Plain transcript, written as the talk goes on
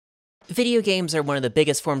Video games are one of the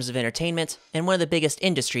biggest forms of entertainment and one of the biggest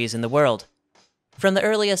industries in the world. From the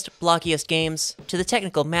earliest, blockiest games to the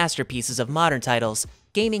technical masterpieces of modern titles,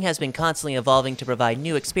 gaming has been constantly evolving to provide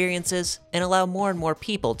new experiences and allow more and more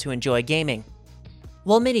people to enjoy gaming.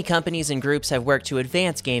 While many companies and groups have worked to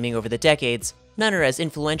advance gaming over the decades, none are as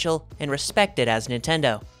influential and respected as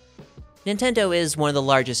Nintendo. Nintendo is one of the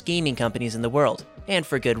largest gaming companies in the world, and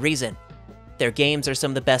for good reason. Their games are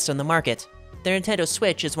some of the best on the market. Their Nintendo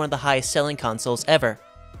Switch is one of the highest-selling consoles ever,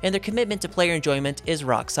 and their commitment to player enjoyment is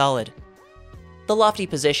rock solid. The lofty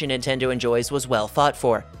position Nintendo enjoys was well fought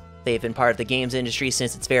for. They have been part of the games industry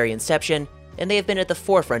since its very inception, and they have been at the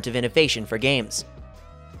forefront of innovation for games.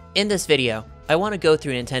 In this video, I want to go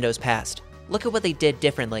through Nintendo's past, look at what they did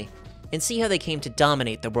differently, and see how they came to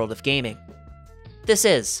dominate the world of gaming. This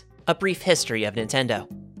is a brief history of Nintendo.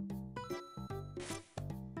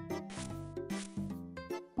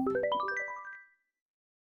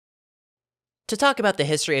 To talk about the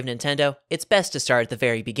history of Nintendo, it's best to start at the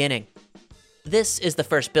very beginning. This is the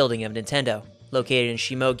first building of Nintendo, located in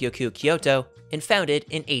Shimogyoku, Kyoto, and founded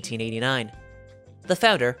in 1889. The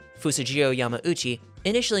founder, Fusajiro Yamauchi,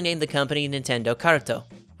 initially named the company Nintendo Karuto,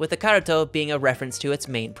 with the Karuto being a reference to its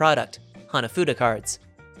main product, Hanafuda cards.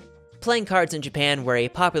 Playing cards in Japan were a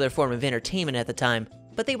popular form of entertainment at the time,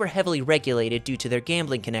 but they were heavily regulated due to their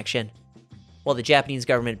gambling connection. While the Japanese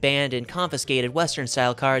government banned and confiscated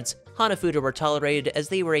Western-style cards, Hanafuda were tolerated as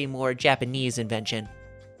they were a more Japanese invention.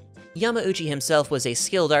 Yamauchi himself was a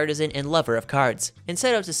skilled artisan and lover of cards, and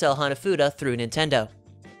set out to sell Hanafuda through Nintendo.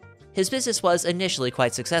 His business was initially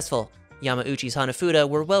quite successful. Yamauchi's Hanafuda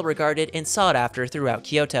were well regarded and sought after throughout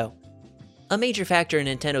Kyoto. A major factor in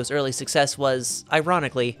Nintendo's early success was,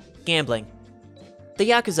 ironically, gambling. The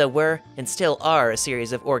Yakuza were, and still are, a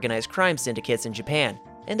series of organized crime syndicates in Japan,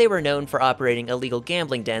 and they were known for operating illegal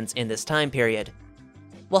gambling dens in this time period.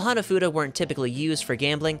 While Hanafuda weren't typically used for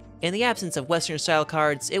gambling, in the absence of Western-style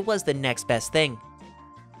cards, it was the next best thing.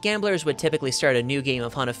 Gamblers would typically start a new game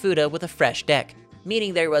of Hanafuda with a fresh deck,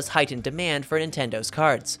 meaning there was heightened demand for Nintendo's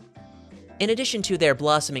cards. In addition to their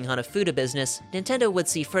blossoming Hanafuda business, Nintendo would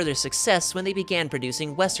see further success when they began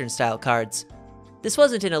producing Western-style cards. This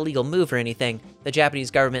wasn't an illegal move or anything. The Japanese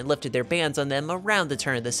government lifted their bans on them around the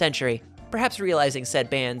turn of the century, perhaps realizing said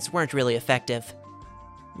bans weren't really effective.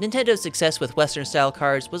 Nintendo's success with Western-style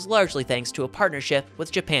cards was largely thanks to a partnership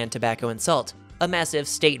with Japan Tobacco and Salt, a massive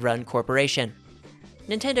state-run corporation.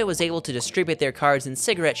 Nintendo was able to distribute their cards in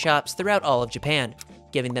cigarette shops throughout all of Japan,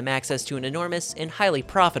 giving them access to an enormous and highly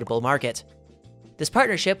profitable market. This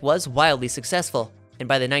partnership was wildly successful, and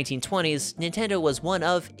by the 1920s, Nintendo was one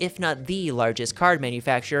of, if not the largest card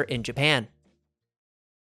manufacturer in Japan.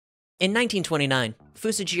 In 1929,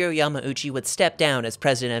 Fusajiro Yamauchi would step down as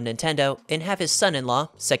president of Nintendo and have his son-in-law,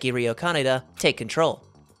 Sekiryo Kaneda, take control.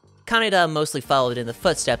 Kaneda mostly followed in the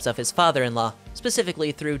footsteps of his father-in-law,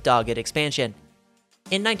 specifically through dogged expansion.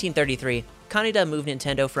 In 1933, Kaneda moved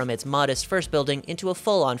Nintendo from its modest first building into a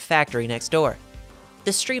full-on factory next door.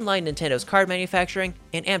 This streamlined Nintendo's card manufacturing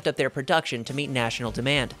and amped up their production to meet national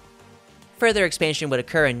demand. Further expansion would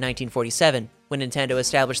occur in 1947, when Nintendo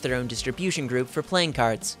established their own distribution group for playing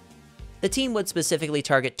cards. The team would specifically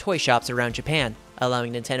target toy shops around Japan,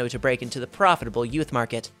 allowing Nintendo to break into the profitable youth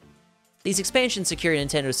market. These expansions secured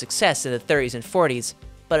Nintendo's success in the 30s and 40s,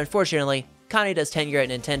 but unfortunately, Kaneda's tenure at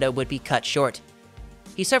Nintendo would be cut short.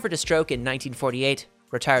 He suffered a stroke in 1948,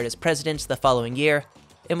 retired as president the following year,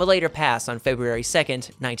 and would later pass on February 2,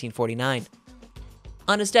 1949.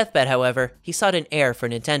 On his deathbed, however, he sought an heir for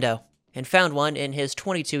Nintendo, and found one in his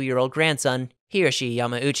 22-year-old grandson, Hiroshi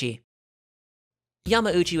Yamauchi.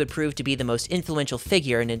 Yamauchi would prove to be the most influential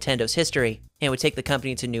figure in Nintendo's history, and would take the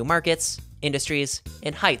company to new markets, industries,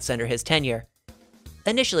 and heights under his tenure.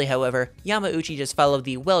 Initially, however, Yamauchi just followed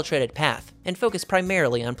the well-treaded path, and focused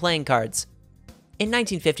primarily on playing cards. In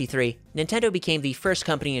 1953, Nintendo became the first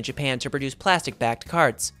company in Japan to produce plastic-backed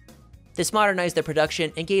cards. This modernized their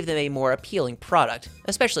production and gave them a more appealing product,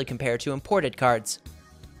 especially compared to imported cards.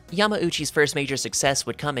 Yamauchi's first major success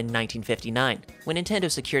would come in 1959, when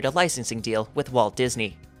Nintendo secured a licensing deal with Walt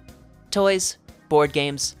Disney. Toys, board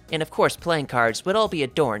games, and of course playing cards would all be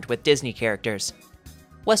adorned with Disney characters.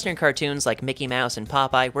 Western cartoons like Mickey Mouse and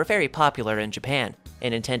Popeye were very popular in Japan,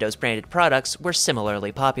 and Nintendo's branded products were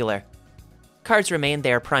similarly popular. Cards remained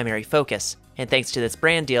their primary focus, and thanks to this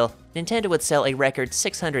brand deal, Nintendo would sell a record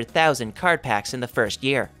 600,000 card packs in the first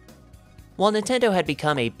year. While Nintendo had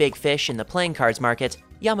become a big fish in the playing cards market,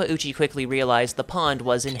 Yamauchi quickly realized the pond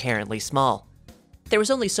was inherently small. There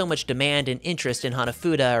was only so much demand and interest in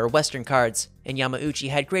Hanafuda or Western cards, and Yamauchi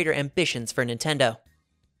had greater ambitions for Nintendo.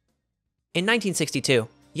 In 1962,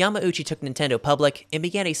 Yamauchi took Nintendo public and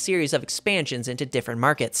began a series of expansions into different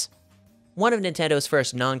markets. One of Nintendo's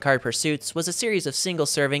first non-card pursuits was a series of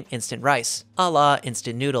single-serving instant rice, a la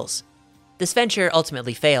instant noodles. This venture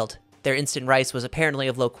ultimately failed. Their instant rice was apparently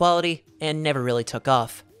of low quality and never really took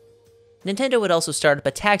off. Nintendo would also start up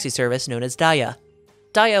a taxi service known as Daya.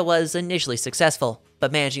 Daya was initially successful,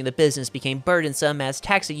 but managing the business became burdensome as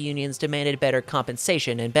taxi unions demanded better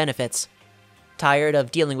compensation and benefits. Tired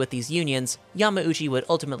of dealing with these unions, Yamauchi would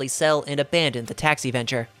ultimately sell and abandon the taxi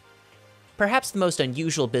venture. Perhaps the most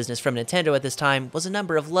unusual business from Nintendo at this time was a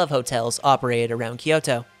number of love hotels operated around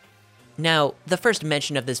Kyoto. Now, the first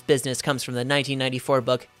mention of this business comes from the 1994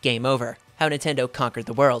 book Game Over: How Nintendo Conquered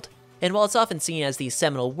the World, and while it's often seen as the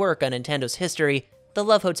seminal work on Nintendo's history, the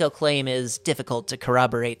love hotel claim is difficult to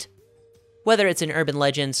corroborate. Whether it's an urban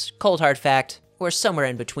legend, cold hard fact, or somewhere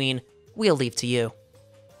in between, we'll leave to you.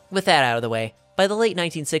 With that out of the way, by the late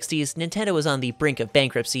 1960s, Nintendo was on the brink of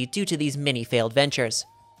bankruptcy due to these many failed ventures.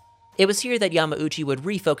 It was here that Yamauchi would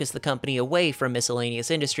refocus the company away from miscellaneous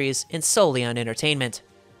industries and solely on entertainment.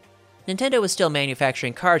 Nintendo was still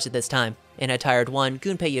manufacturing cards at this time, and had hired one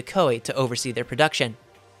Gunpei Yokoi to oversee their production.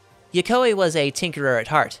 Yokoi was a tinkerer at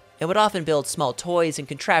heart, and would often build small toys and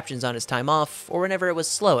contraptions on his time off, or whenever it was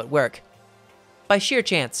slow at work. By sheer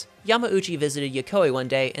chance, Yamauchi visited Yokoi one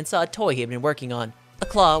day and saw a toy he had been working on, a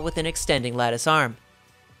claw with an extending lattice arm.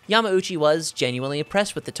 Yamauchi was genuinely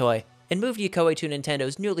impressed with the toy, and moved Yokoi to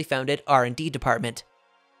Nintendo's newly founded R&D department.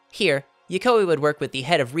 Here, Yokoi would work with the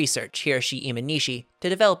head of research, Hiroshi Imanishi, to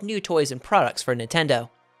develop new toys and products for Nintendo.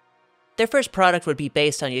 Their first product would be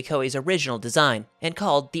based on Yokoi's original design, and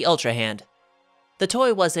called the Ultra Hand. The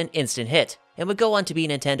toy was an instant hit, and would go on to be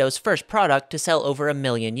Nintendo's first product to sell over 1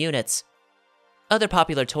 million units. Other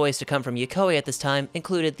popular toys to come from Yokoi at this time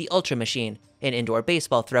included the Ultra Machine, an indoor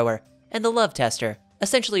baseball thrower, and the Love Tester,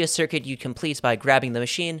 essentially a circuit you'd complete by grabbing the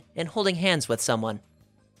machine and holding hands with someone.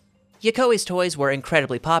 Yokoi's toys were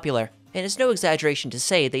incredibly popular, and it's no exaggeration to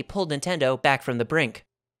say they pulled Nintendo back from the brink.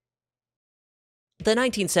 The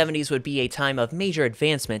 1970s would be a time of major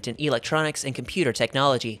advancement in electronics and computer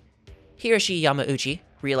technology. Hiroshi Yamauchi,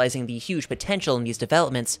 realizing the huge potential in these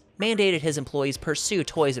developments, mandated his employees pursue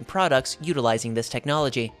toys and products utilizing this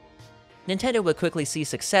technology. Nintendo would quickly see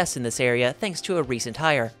success in this area thanks to a recent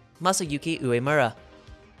hire, Masayuki Uemura.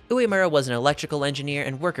 Uemura was an electrical engineer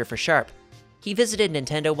and worker for Sharp. He visited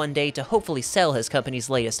Nintendo one day to hopefully sell his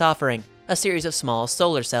company's latest offering, a series of small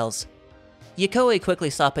solar cells. Yokoi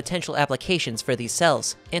quickly saw potential applications for these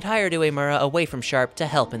cells, and hired Uemura away from Sharp to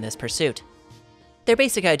help in this pursuit. Their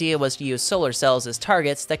basic idea was to use solar cells as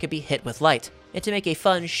targets that could be hit with light, and to make a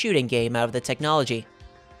fun shooting game out of the technology.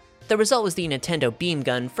 The result was the Nintendo Beam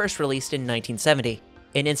Gun, first released in 1970,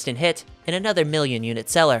 an instant hit and another million-unit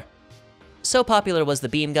seller. So popular was the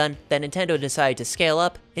Beam Gun that Nintendo decided to scale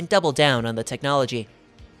up and double down on the technology.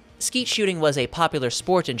 Skeet shooting was a popular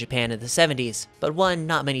sport in Japan in the 70s, but one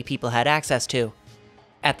not many people had access to.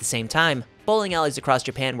 At the same time, bowling alleys across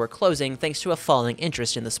Japan were closing thanks to a falling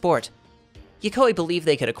interest in the sport. Yokoi believed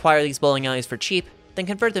they could acquire these bowling alleys for cheap, then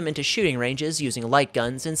convert them into shooting ranges using light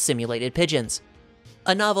guns and simulated pigeons.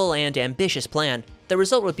 A novel and ambitious plan, the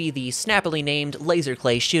result would be the snappily named Laser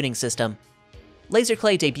Clay shooting system. Laser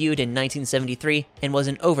Clay debuted in 1973 and was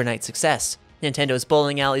an overnight success. Nintendo's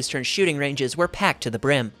bowling alleys turned shooting ranges were packed to the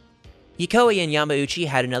brim. Yokoi and Yamauchi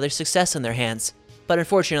had another success on their hands, but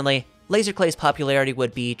unfortunately, Laser Clay's popularity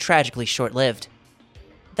would be tragically short-lived.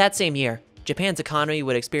 That same year, Japan's economy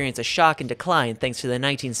would experience a shock and decline thanks to the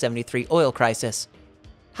 1973 oil crisis.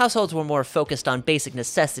 Households were more focused on basic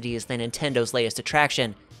necessities than Nintendo's latest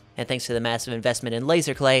attraction, and thanks to the massive investment in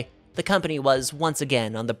Laser Clay, the company was once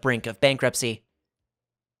again on the brink of bankruptcy.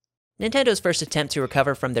 Nintendo's first attempt to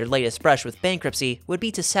recover from their latest brush with bankruptcy would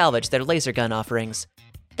be to salvage their laser gun offerings.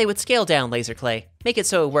 They would scale down Laser Clay, make it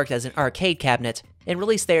so it worked as an arcade cabinet, and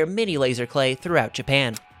release their mini Laser Clay throughout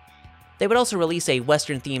Japan. They would also release a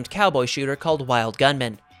Western-themed cowboy shooter called Wild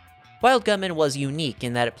Gunman. Wild Gunman was unique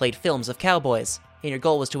in that it played films of cowboys, and your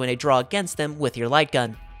goal was to win a draw against them with your light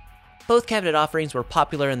gun. Both cabinet offerings were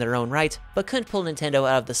popular in their own right, but couldn't pull Nintendo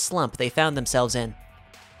out of the slump they found themselves in.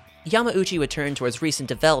 Yamauchi would turn towards recent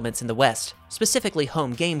developments in the West, specifically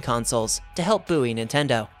home game consoles, to help buoy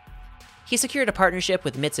Nintendo. He secured a partnership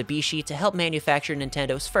with Mitsubishi to help manufacture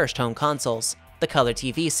Nintendo's first home consoles, the Color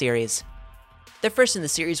TV series. Their first in the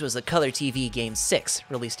series was the Color TV Game 6,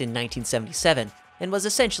 released in 1977, and was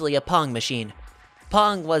essentially a Pong machine.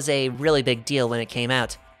 Pong was a really big deal when it came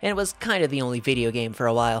out, and it was kind of the only video game for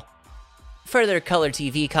a while. Further Color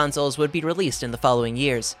TV consoles would be released in the following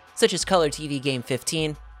years, such as Color TV Game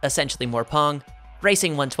 15, essentially more Pong,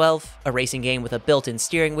 Racing 112, a racing game with a built-in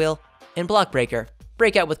steering wheel, and Block Breaker,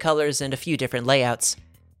 breakout with colors and a few different layouts.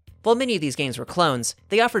 While many of these games were clones,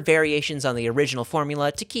 they offered variations on the original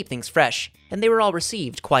formula to keep things fresh, and they were all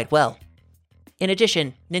received quite well. In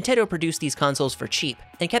addition, Nintendo produced these consoles for cheap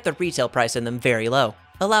and kept the retail price on them very low,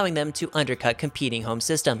 allowing them to undercut competing home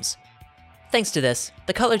systems. Thanks to this,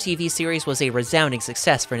 the Color TV series was a resounding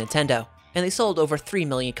success for Nintendo, and they sold over 3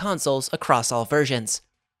 million consoles across all versions.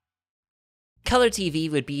 Color TV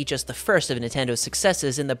would be just the first of Nintendo's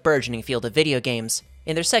successes in the burgeoning field of video games,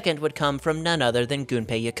 and their second would come from none other than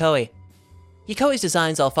Gunpei Yokoi. Yokoi's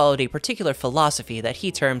designs all followed a particular philosophy that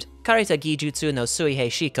he termed Kareta Gijutsu no Suihei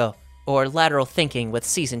Shiko, or lateral thinking with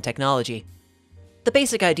seasoned technology. The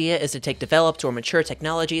basic idea is to take developed or mature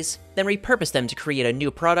technologies, then repurpose them to create a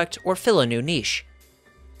new product or fill a new niche.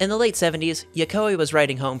 In the late 70s, Yokoi was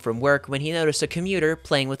riding home from work when he noticed a commuter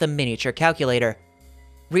playing with a miniature calculator.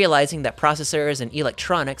 Realizing that processors and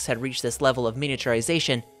electronics had reached this level of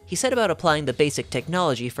miniaturization, he set about applying the basic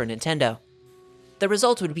technology for Nintendo. The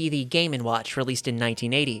result would be the Game & Watch, released in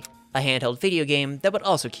 1980, a handheld video game that would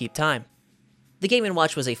also keep time. The Game &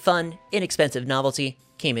 Watch was a fun, inexpensive novelty,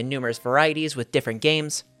 came in numerous varieties with different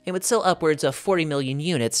games, and would sell upwards of 40 million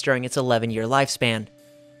units during its 11-year lifespan.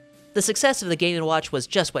 The success of the Game & Watch was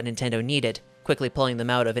just what Nintendo needed, quickly pulling them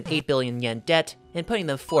out of an 8 billion yen debt and putting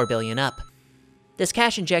them 4 billion up. This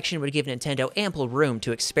cash injection would give Nintendo ample room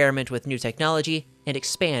to experiment with new technology and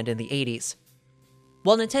expand in the 80s.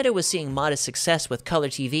 While Nintendo was seeing modest success with Color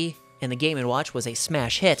TV, and the Game & Watch was a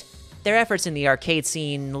smash hit, their efforts in the arcade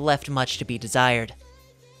scene left much to be desired.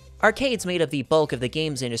 Arcades made up the bulk of the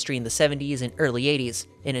games industry in the 70s and early 80s,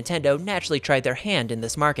 and Nintendo naturally tried their hand in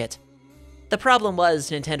this market. The problem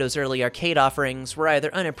was Nintendo's early arcade offerings were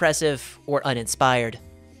either unimpressive or uninspired.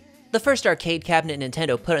 The first arcade cabinet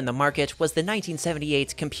Nintendo put in the market was the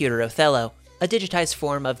 1978 Computer Othello, a digitized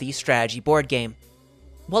form of the strategy board game.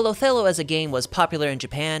 While Othello as a game was popular in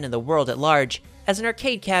Japan and the world at large, as an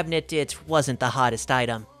arcade cabinet it wasn't the hottest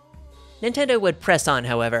item. Nintendo would press on,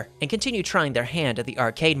 however, and continue trying their hand at the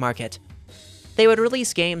arcade market. They would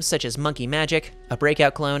release games such as Monkey Magic, a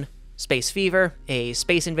Breakout clone, Space Fever, a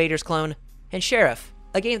Space Invaders clone, and Sheriff,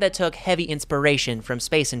 a game that took heavy inspiration from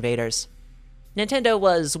Space Invaders. Nintendo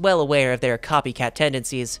was well aware of their copycat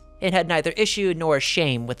tendencies, and had neither issue nor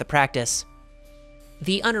shame with the practice.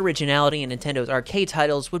 The unoriginality in Nintendo's arcade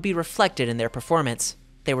titles would be reflected in their performance.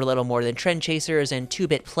 They were little more than trend chasers and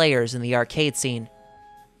 2-bit players in the arcade scene.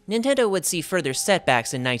 Nintendo would see further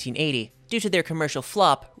setbacks in 1980 due to their commercial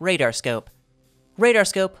flop, Radar Scope. Radar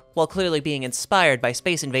Scope, while clearly being inspired by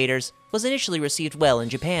Space Invaders, was initially received well in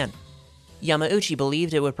Japan. Yamauchi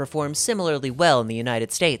believed it would perform similarly well in the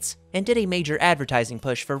United States, and did a major advertising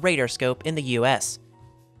push for Radar Scope in the US.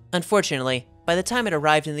 Unfortunately, by the time it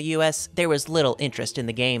arrived in the US, there was little interest in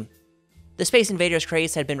the game. The Space Invaders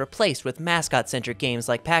craze had been replaced with mascot-centric games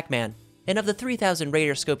like Pac-Man, and of the 3,000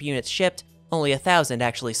 Radar Scope units shipped, only 1,000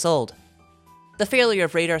 actually sold. The failure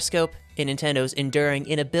of Radar Scope, and Nintendo's enduring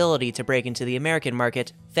inability to break into the American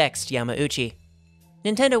market, vexed Yamauchi.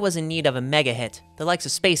 Nintendo was in need of a mega hit, the likes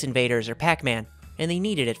of Space Invaders or Pac-Man, and they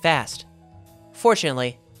needed it fast.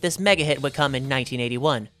 Fortunately, this mega hit would come in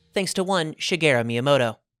 1981, thanks to one Shigeru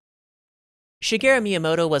Miyamoto. Shigeru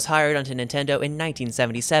Miyamoto was hired onto Nintendo in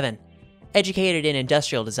 1977. Educated in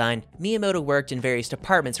industrial design, Miyamoto worked in various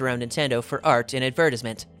departments around Nintendo for art and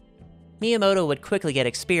advertisement. Miyamoto would quickly get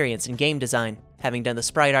experience in game design, having done the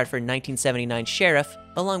sprite art for 1979 Sheriff,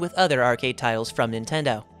 along with other arcade titles from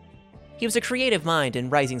Nintendo. He was a creative mind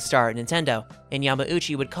and rising star at Nintendo, and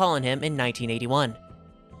Yamauchi would call on him in 1981.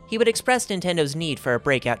 He would express Nintendo's need for a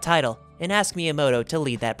breakout title, and ask Miyamoto to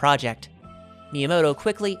lead that project. Miyamoto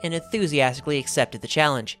quickly and enthusiastically accepted the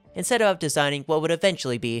challenge, and set about designing what would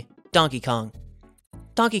eventually be Donkey Kong.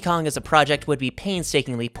 Donkey Kong as a project would be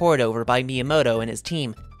painstakingly pored over by Miyamoto and his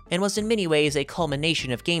team, and was in many ways a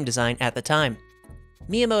culmination of game design at the time.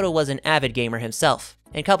 Miyamoto was an avid gamer himself,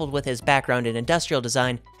 and coupled with his background in industrial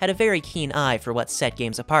design, had a very keen eye for what set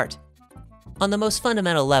games apart. On the most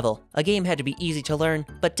fundamental level, a game had to be easy to learn,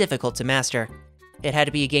 but difficult to master. It had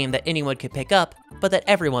to be a game that anyone could pick up, but that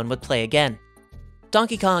everyone would play again.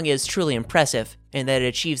 Donkey Kong is truly impressive, in that it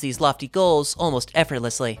achieves these lofty goals almost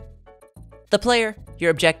effortlessly. The player,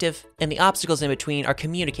 your objective, and the obstacles in between are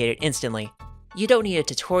communicated instantly. You don't need a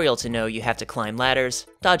tutorial to know you have to climb ladders,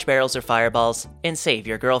 dodge barrels or fireballs, and save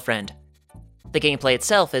your girlfriend. The gameplay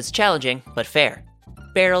itself is challenging, but fair.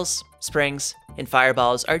 Barrels, springs, and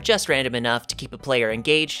fireballs are just random enough to keep a player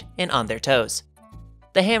engaged and on their toes.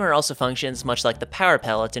 The hammer also functions much like the power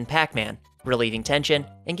pellet in Pac-Man, relieving tension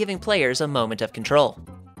and giving players a moment of control.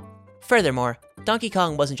 Furthermore, Donkey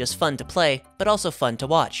Kong wasn't just fun to play, but also fun to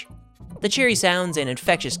watch. The cheery sounds and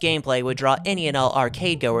infectious gameplay would draw any and all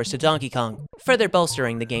arcade goers to Donkey Kong, further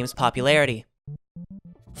bolstering the game's popularity.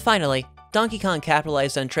 Finally, Donkey Kong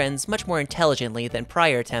capitalized on trends much more intelligently than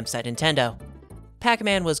prior attempts at Nintendo.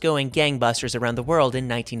 Pac-Man was going gangbusters around the world in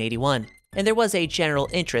 1981, and there was a general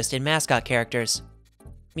interest in mascot characters.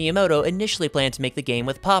 Miyamoto initially planned to make the game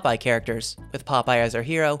with Popeye characters, with Popeye as our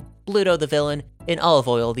hero, Bluto the villain, and Olive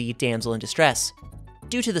Oil the damsel in distress.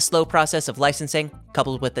 Due to the slow process of licensing,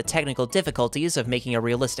 coupled with the technical difficulties of making a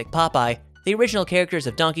realistic Popeye, the original characters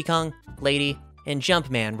of Donkey Kong, Lady, and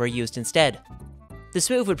Jumpman were used instead. This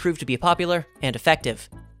move would prove to be popular and effective.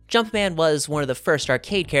 Jumpman was one of the first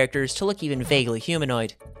arcade characters to look even vaguely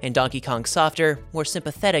humanoid, and Donkey Kong's softer, more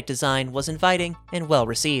sympathetic design was inviting and well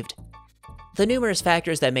received. The numerous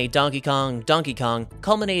factors that made Donkey Kong Donkey Kong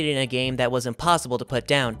culminated in a game that was impossible to put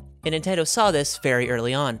down, and Nintendo saw this very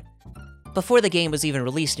early on. Before the game was even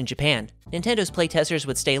released in Japan, Nintendo's playtesters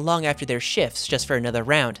would stay long after their shifts just for another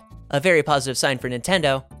round, a very positive sign for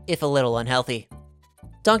Nintendo, if a little unhealthy.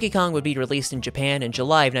 Donkey Kong would be released in Japan in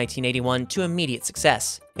July of 1981 to immediate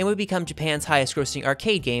success, and would become Japan's highest-grossing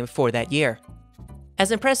arcade game for that year.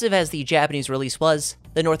 As impressive as the Japanese release was,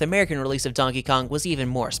 the North American release of Donkey Kong was even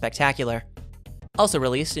more spectacular. Also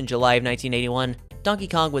released in July of 1981, Donkey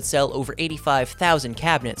Kong would sell over 85,000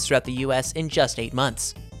 cabinets throughout the US in just 8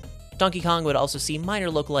 months. Donkey Kong would also see minor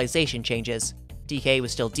localization changes. DK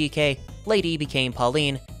was still DK, Lady became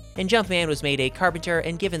Pauline, and Jumpman was made a carpenter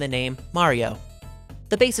and given the name Mario.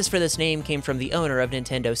 The basis for this name came from the owner of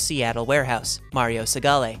Nintendo's Seattle warehouse, Mario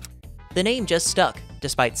Segale. The name just stuck,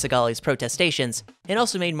 despite Segale's protestations, and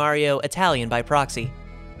also made Mario Italian by proxy.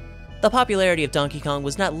 The popularity of Donkey Kong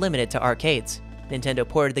was not limited to arcades. Nintendo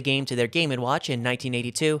ported the game to their Game & Watch in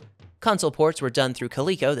 1982, console ports were done through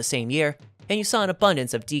Coleco the same year, and you saw an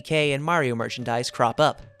abundance of DK and Mario merchandise crop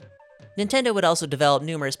up. Nintendo would also develop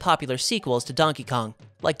numerous popular sequels to Donkey Kong,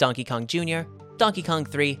 like Donkey Kong Jr., Donkey Kong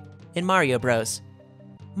 3, and Mario Bros.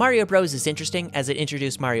 Mario Bros is interesting as it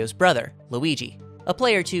introduced Mario's brother, Luigi, a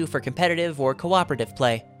player or two for competitive or cooperative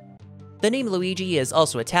play. The name Luigi is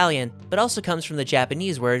also Italian, but also comes from the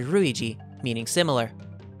Japanese word Ruigi, meaning similar.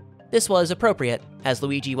 This was appropriate, as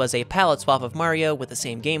Luigi was a palette swap of Mario with the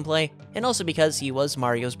same gameplay, and also because he was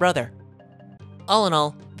Mario's brother. All in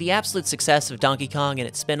all, the absolute success of Donkey Kong and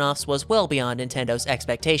its spin-offs was well beyond Nintendo's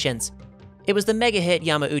expectations. It was the mega hit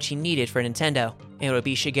Yamauchi needed for Nintendo, and it would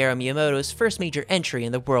be Shigeru Miyamoto's first major entry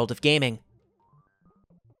in the world of gaming.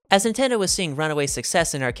 As Nintendo was seeing runaway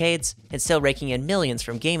success in arcades, and still raking in millions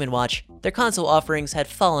from Game & Watch, their console offerings had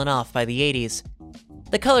fallen off by the 80s.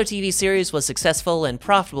 The Color TV series was successful and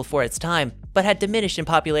profitable for its time, but had diminished in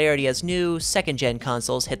popularity as new, second-gen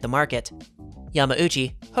consoles hit the market.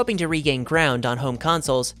 Yamauchi, hoping to regain ground on home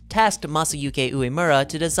consoles, tasked Masayuki Uemura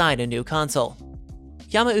to design a new console.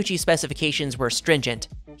 Yamauchi's specifications were stringent.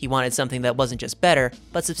 He wanted something that wasn't just better,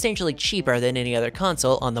 but substantially cheaper than any other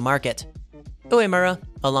console on the market. Uemura,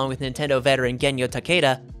 along with Nintendo veteran Genyo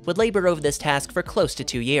Takeda, would labor over this task for close to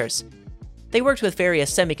 2 years. They worked with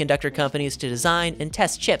various semiconductor companies to design and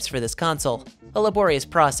test chips for this console, a laborious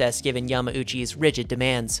process given Yamauchi's rigid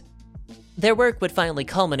demands. Their work would finally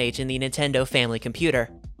culminate in the Nintendo Family Computer,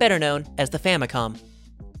 better known as the Famicom.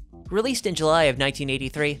 Released in July of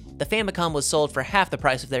 1983, the Famicom was sold for half the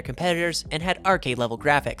price of their competitors and had arcade-level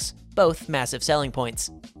graphics, both massive selling points.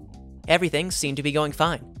 Everything seemed to be going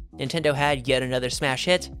fine. Nintendo had yet another smash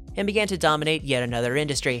hit and began to dominate yet another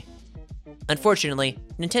industry. Unfortunately,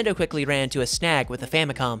 Nintendo quickly ran into a snag with the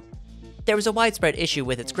Famicom. There was a widespread issue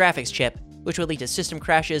with its graphics chip, which would lead to system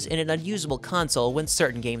crashes and an unusable console when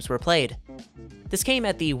certain games were played. This came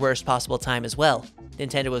at the worst possible time as well.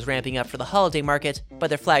 Nintendo was ramping up for the holiday market, but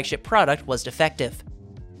their flagship product was defective.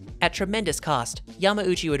 At tremendous cost,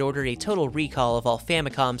 Yamauchi would order a total recall of all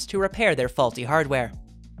Famicoms to repair their faulty hardware.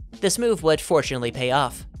 This move would fortunately pay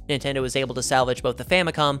off. Nintendo was able to salvage both the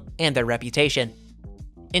Famicom and their reputation.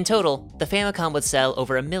 In total, the Famicom would sell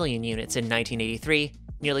over 1 million units in 1983,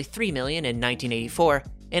 nearly 3 million in 1984,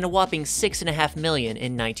 and a whopping 6.5 million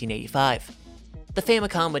in 1985. The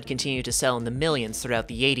Famicom would continue to sell in the millions throughout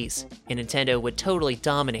the 80s, and Nintendo would totally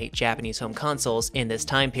dominate Japanese home consoles in this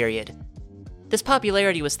time period. This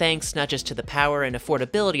popularity was thanks not just to the power and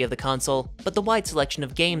affordability of the console, but the wide selection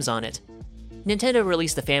of games on it. Nintendo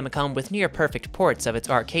released the Famicom with near-perfect ports of its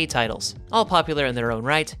arcade titles, all popular in their own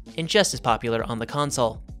right, and just as popular on the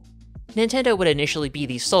console. Nintendo would initially be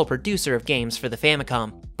the sole producer of games for the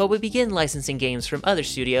Famicom, but would begin licensing games from other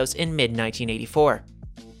studios in mid-1984.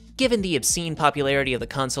 Given the obscene popularity of the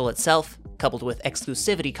console itself, coupled with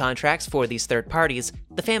exclusivity contracts for these third parties,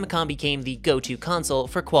 the Famicom became the go-to console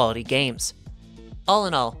for quality games. All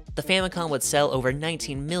in all, the Famicom would sell over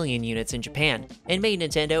 19 million units in Japan, and made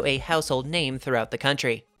Nintendo a household name throughout the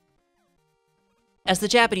country. As the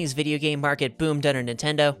Japanese video game market boomed under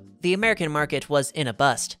Nintendo, the American market was in a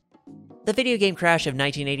bust. The video game crash of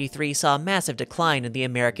 1983 saw a massive decline in the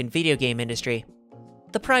American video game industry.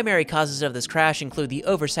 The primary causes of this crash include the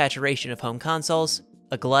oversaturation of home consoles,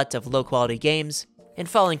 a glut of low-quality games, and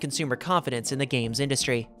falling consumer confidence in the games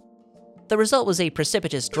industry. The result was a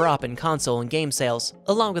precipitous drop in console and game sales,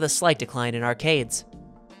 along with a slight decline in arcades.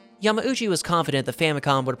 Yamauchi was confident the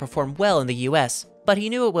Famicom would perform well in the US, but he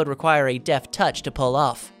knew it would require a deft touch to pull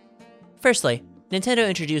off. Firstly, Nintendo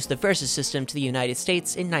introduced the Versus system to the United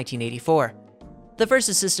States in 1984. The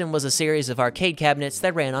Versus system was a series of arcade cabinets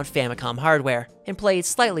that ran on Famicom hardware, and played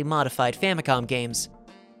slightly modified Famicom games.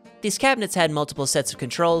 These cabinets had multiple sets of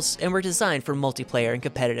controls, and were designed for multiplayer and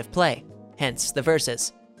competitive play, hence the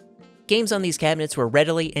Versus. Games on these cabinets were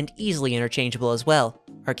readily and easily interchangeable as well.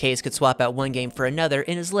 Arcades could swap out one game for another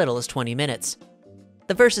in as little as 20 minutes.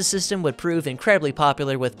 The Versus system would prove incredibly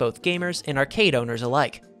popular with both gamers and arcade owners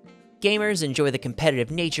alike. Gamers enjoy the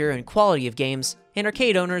competitive nature and quality of games, and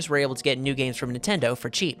arcade owners were able to get new games from Nintendo for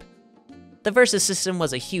cheap. The Versus system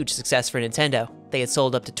was a huge success for Nintendo. They had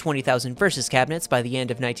sold up to 20,000 Versus cabinets by the end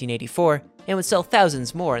of 1984, and would sell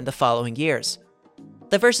thousands more in the following years.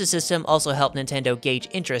 The Versus system also helped Nintendo gauge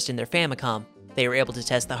interest in their Famicom. They were able to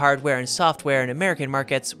test the hardware and software in American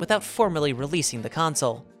markets without formally releasing the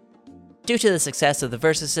console. Due to the success of the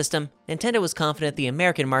Versus system, Nintendo was confident the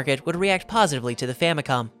American market would react positively to the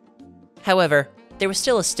Famicom. However, there was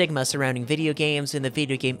still a stigma surrounding video games in the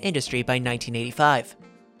video game industry by 1985.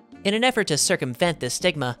 In an effort to circumvent this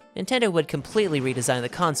stigma, Nintendo would completely redesign the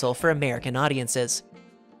console for American audiences.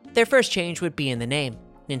 Their first change would be in the name.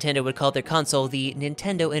 Nintendo would call their console the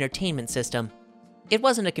Nintendo Entertainment System. It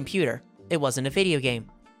wasn't a computer, it wasn't a video game.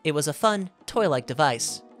 It was a fun, toy-like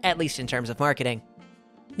device, at least in terms of marketing.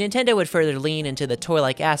 Nintendo would further lean into the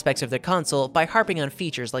toy-like aspects of their console by harping on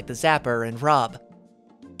features like the Zapper and Rob.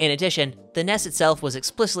 In addition, the NES itself was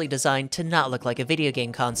explicitly designed to not look like a video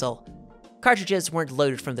game console. Cartridges weren't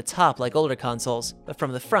loaded from the top like older consoles, but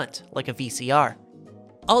from the front, like a VCR.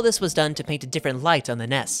 All this was done to paint a different light on the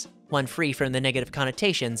NES, one free from the negative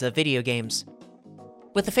connotations of video games.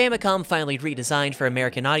 With the Famicom finally redesigned for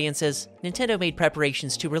American audiences, Nintendo made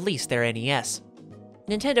preparations to release their NES.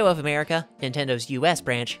 Nintendo of America, Nintendo's US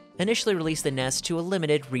branch, initially released the NES to a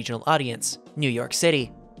limited regional audience, New York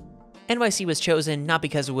City. NYC was chosen not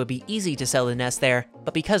because it would be easy to sell the NES there,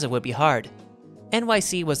 but because it would be hard.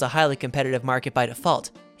 NYC was a highly competitive market by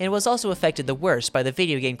default, and was also affected the worst by the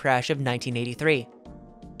video game crash of 1983.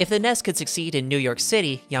 If the NES could succeed in New York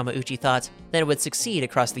City, Yamauchi thought, then it would succeed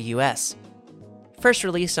across the US. First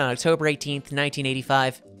released on October 18,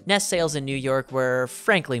 1985, NES sales in New York were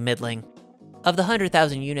frankly middling. Of the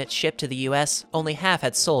 100,000 units shipped to the US, only half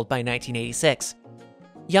had sold by 1986.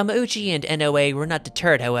 Yamauchi and NOA were not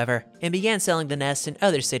deterred, however, and began selling the NES in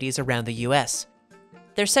other cities around the US.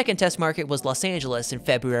 Their second test market was Los Angeles in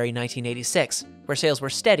February 1986, where sales were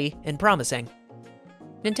steady and promising.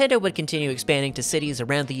 Nintendo would continue expanding to cities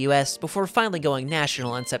around the US before finally going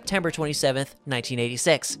national on September 27,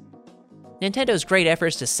 1986. Nintendo's great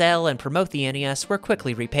efforts to sell and promote the NES were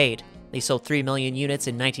quickly repaid. They sold 3 million units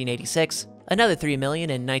in 1986, another 3 million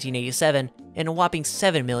in 1987, and a whopping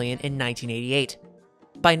 7 million in 1988.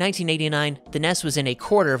 By 1989, the NES was in a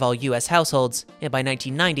quarter of all US households, and by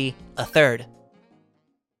 1990, a third.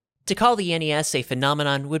 To call the NES a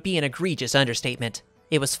phenomenon would be an egregious understatement.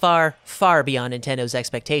 It was far, far beyond Nintendo's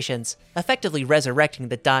expectations, effectively resurrecting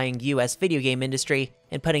the dying US video game industry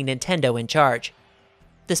and putting Nintendo in charge.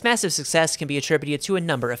 This massive success can be attributed to a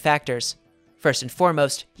number of factors. First and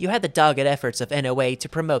foremost, you had the dogged efforts of NOA to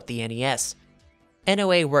promote the NES.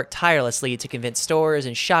 NOA worked tirelessly to convince stores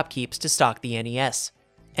and shopkeepers to stock the NES.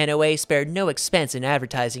 NOA spared no expense in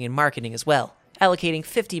advertising and marketing as well, allocating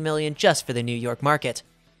 $50 million just for the New York market.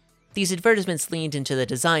 These advertisements leaned into the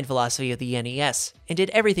design philosophy of the NES, and did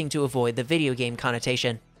everything to avoid the video game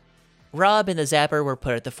connotation. Rob and the Zapper were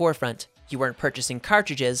put at the forefront. You weren't purchasing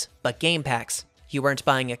cartridges, but game packs. You weren't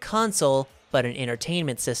buying a console, but an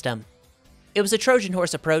entertainment system. It was a Trojan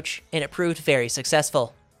horse approach, and it proved very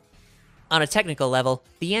successful. On a technical level,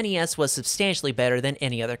 the NES was substantially better than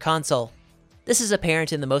any other console. This is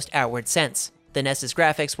apparent in the most outward sense. The NES's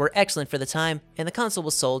graphics were excellent for the time, and the console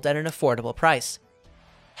was sold at an affordable price.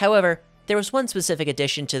 However, there was one specific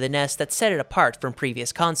addition to the NES that set it apart from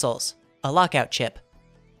previous consoles: a lockout chip.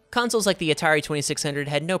 Consoles like the Atari 2600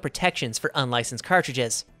 had no protections for unlicensed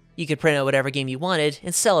cartridges. You could print out whatever game you wanted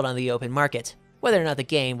and sell it on the open market, whether or not the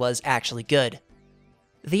game was actually good.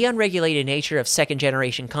 The unregulated nature of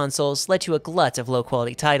second-generation consoles led to a glut of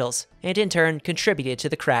low-quality titles, and in turn contributed to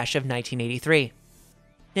the crash of 1983.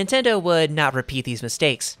 Nintendo would not repeat these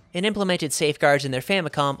mistakes, and implemented safeguards in their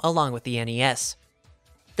Famicom along with the NES.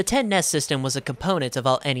 The 10NES system was a component of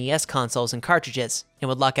all NES consoles and cartridges, and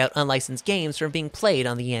would lock out unlicensed games from being played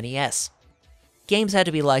on the NES. Games had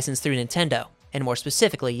to be licensed through Nintendo, and more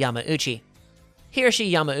specifically Yamauchi.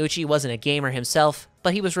 Hiroshi Yamauchi wasn't a gamer himself,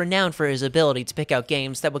 but he was renowned for his ability to pick out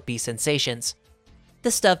games that would be sensations.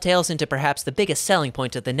 This dovetails into perhaps the biggest selling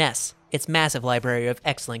point of the NES, its massive library of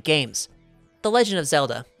excellent games. The Legend of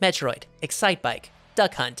Zelda, Metroid, Excitebike,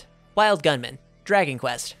 Duck Hunt, Wild Gunman, Dragon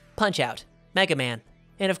Quest, Punch-Out, Mega Man,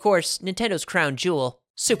 and of course, Nintendo's crown jewel,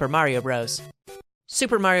 Super Mario Bros.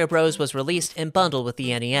 Super Mario Bros. Was released and bundled with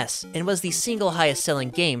the NES, and was the single highest-selling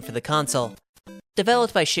game for the console.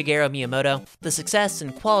 Developed by Shigeru Miyamoto, the success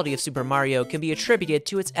and quality of Super Mario can be attributed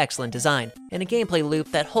to its excellent design, and a gameplay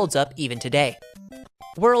loop that holds up even today.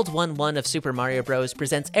 World 1-1 of Super Mario Bros.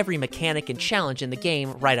 Presents every mechanic and challenge in the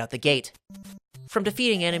game right out the gate. From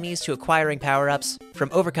defeating enemies to acquiring power-ups, from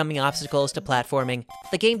overcoming obstacles to platforming,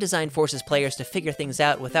 the game design forces players to figure things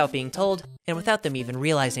out without being told, and without them even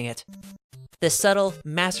realizing it. This subtle,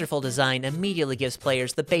 masterful design immediately gives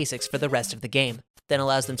players the basics for the rest of the game, then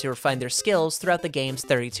allows them to refine their skills throughout the game's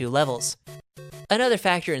 32 levels. Another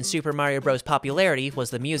factor in Super Mario Bros. Popularity was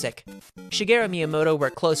the music. Shigeru Miyamoto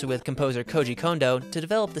worked closely with composer Koji Kondo to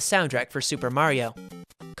develop the soundtrack for Super Mario.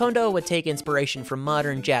 Kondo would take inspiration from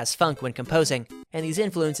modern jazz funk when composing, and these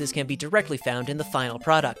influences can be directly found in the final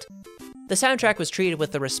product. The soundtrack was treated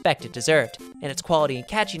with the respect it deserved, and its quality and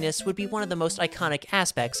catchiness would be one of the most iconic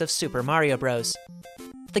aspects of Super Mario Bros.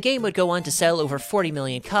 The game would go on to sell over 40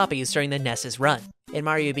 million copies during the NES's run, and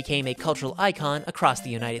Mario became a cultural icon across the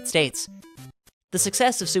United States. The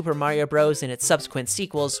success of Super Mario Bros. And its subsequent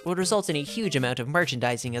sequels would result in a huge amount of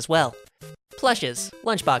merchandising as well. Plushes,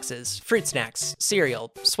 lunchboxes, fruit snacks,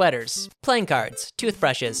 cereal, sweaters, playing cards,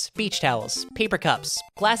 toothbrushes, beach towels, paper cups,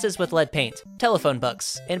 glasses with lead paint, telephone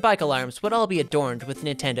books, and bike alarms would all be adorned with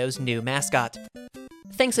Nintendo's new mascot.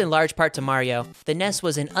 Thanks in large part to Mario, the NES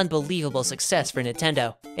was an unbelievable success for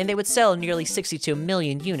Nintendo, and they would sell nearly 62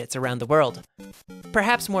 million units around the world.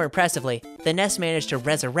 Perhaps more impressively, the NES managed to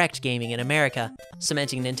resurrect gaming in America,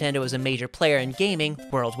 cementing Nintendo as a major player in gaming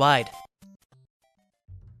worldwide.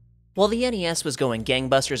 While the NES was going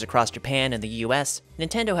gangbusters across Japan and the US,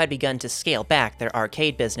 Nintendo had begun to scale back their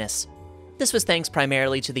arcade business. This was thanks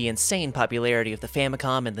primarily to the insane popularity of the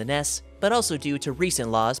Famicom and the NES, but also due to recent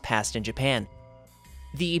laws passed in Japan.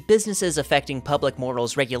 The Businesses Affecting Public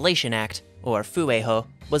Morals Regulation Act, or FUEHO,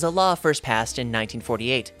 was a law first passed in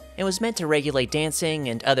 1948, and was meant to regulate dancing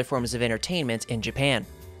and other forms of entertainment in Japan.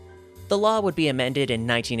 The law would be amended in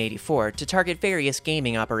 1984 to target various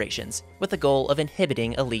gaming operations, with the goal of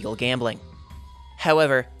inhibiting illegal gambling.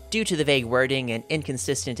 However, due to the vague wording and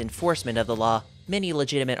inconsistent enforcement of the law, many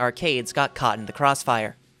legitimate arcades got caught in the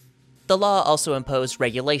crossfire. The law also imposed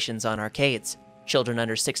regulations on arcades. Children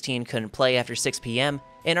under 16 couldn't play after 6 p.m.,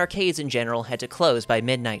 and arcades in general had to close by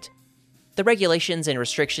midnight. The regulations and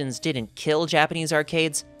restrictions didn't kill Japanese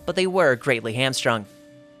arcades, but they were greatly hamstrung.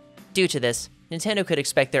 Due to this, Nintendo could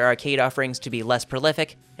expect their arcade offerings to be less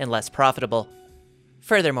prolific and less profitable.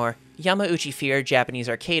 Furthermore, Yamauchi feared Japanese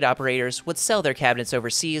arcade operators would sell their cabinets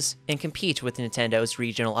overseas and compete with Nintendo's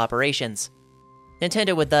regional operations.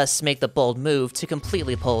 Nintendo would thus make the bold move to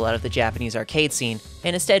completely pull out of the Japanese arcade scene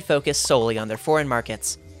and instead focus solely on their foreign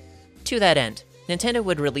markets. To that end, Nintendo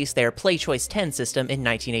would release their PlayChoice 10 system in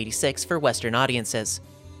 1986 for Western audiences.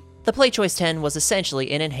 The PlayChoice 10 was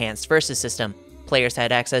essentially an enhanced versus system. Players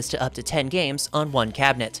had access to up to 10 games on one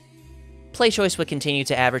cabinet. PlayChoice would continue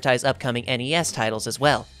to advertise upcoming NES titles as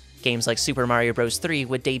well. Games like Super Mario Bros. 3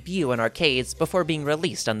 would debut in arcades before being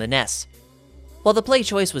released on the NES. While the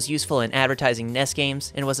PlayChoice was useful in advertising NES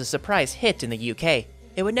games and was a surprise hit in the UK,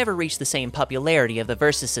 it would never reach the same popularity of the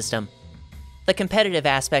Versus system. The competitive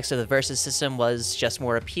aspects of the Versus system was just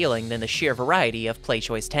more appealing than the sheer variety of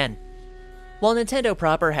PlayChoice 10. While Nintendo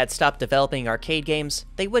proper had stopped developing arcade games,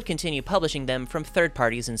 they would continue publishing them from third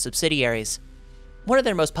parties and subsidiaries. One of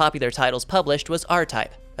their most popular titles published was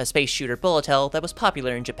R-Type, a space shooter bullet hell that was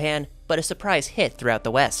popular in Japan, but a surprise hit throughout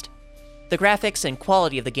the West. The graphics and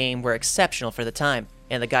quality of the game were exceptional for the time,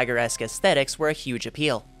 and the Geiger-esque aesthetics were a huge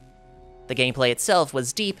appeal. The gameplay itself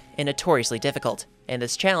was deep and notoriously difficult, and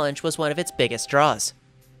this challenge was one of its biggest draws.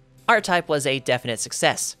 R-Type was a definite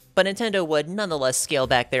success, but Nintendo would nonetheless scale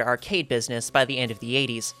back their arcade business by the end of the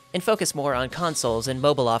 80s, and focus more on consoles and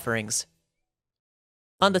mobile offerings.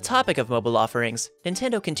 On the topic of mobile offerings,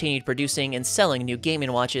 Nintendo continued producing and selling new Game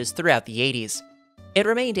 & Watches throughout the 80s. It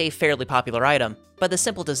remained a fairly popular item, but the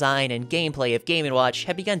simple design and gameplay of Game & Watch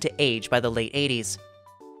had begun to age by the late 80s.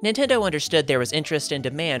 Nintendo understood there was interest and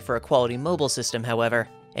demand for a quality mobile system, however,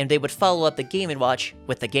 and they would follow up the Game & Watch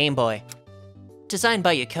with the Game Boy. Designed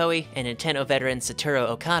by Yokoi and Nintendo veteran Satoru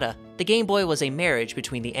Okada, the Game Boy was a marriage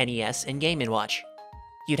between the NES and Game & Watch.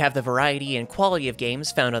 You'd have the variety and quality of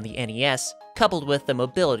games found on the NES, coupled with the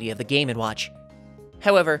mobility of the Game & Watch.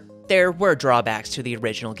 However, there were drawbacks to the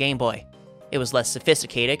original Game Boy. It was less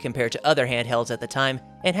sophisticated compared to other handhelds at the time,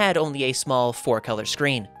 and had only a small 4-color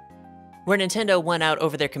screen. Where Nintendo won out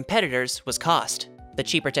over their competitors was cost. The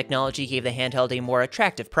cheaper technology gave the handheld a more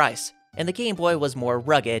attractive price, and the Game Boy was more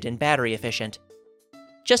rugged and battery efficient.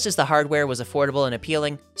 Just as the hardware was affordable and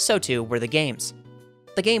appealing, so too were the games.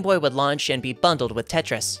 The Game Boy would launch and be bundled with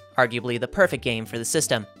Tetris, arguably the perfect game for the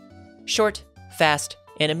system. Short, fast,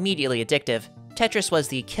 and immediately addictive, Tetris was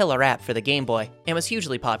the killer app for the Game Boy, and was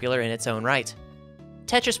hugely popular in its own right.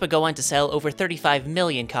 Tetris would go on to sell over 35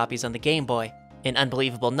 million copies on the Game Boy, an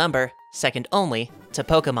unbelievable number, second only to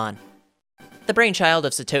Pokémon. The brainchild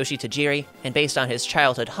of Satoshi Tajiri, and based on his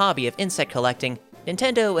childhood hobby of insect collecting,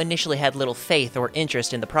 Nintendo initially had little faith or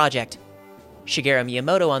interest in the project. Shigeru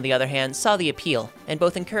Miyamoto, on the other hand, saw the appeal, and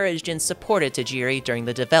both encouraged and supported Tajiri during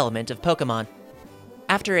the development of Pokémon.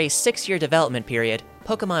 After a 6-year development period,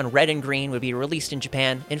 Pokémon Red and Green would be released in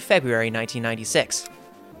Japan in February 1996.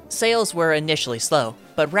 Sales were initially slow,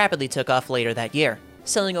 but rapidly took off later that year,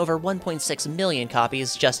 selling over 1.6 million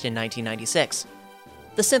copies just in 1996.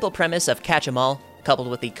 The simple premise of catch 'em all, coupled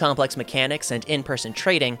with the complex mechanics and in-person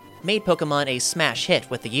trading, made Pokémon a smash hit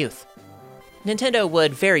with the youth. Nintendo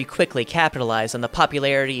would very quickly capitalize on the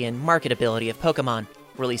popularity and marketability of Pokémon,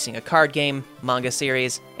 releasing a card game, manga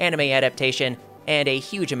series, anime adaptation, and a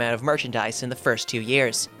huge amount of merchandise in the first 2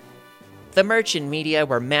 years. The merch and media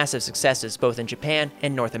were massive successes both in Japan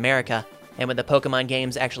and North America, and when the Pokémon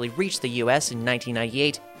games actually reached the US in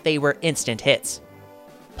 1998, they were instant hits.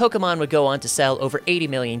 Pokémon would go on to sell over 80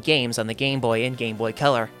 million games on the Game Boy and Game Boy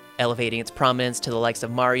Color, elevating its prominence to the likes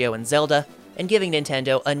of Mario and Zelda, and giving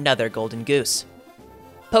Nintendo another golden goose.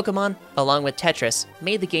 Pokémon, along with Tetris,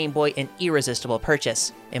 made the Game Boy an irresistible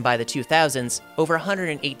purchase, and by the 2000s, over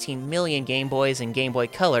 118 million Game Boys and Game Boy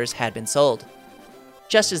Colors had been sold.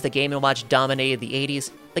 Just as the Game & Watch dominated the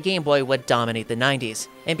 80s, the Game Boy would dominate the 90s,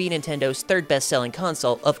 and be Nintendo's third best-selling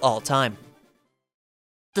console of all time.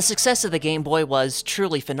 The success of the Game Boy was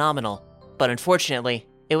truly phenomenal, but unfortunately,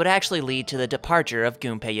 it would actually lead to the departure of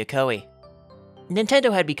Gunpei Yokoi.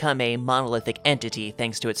 Nintendo had become a monolithic entity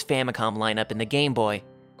thanks to its Famicom lineup in the Game Boy.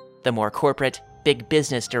 The more corporate, big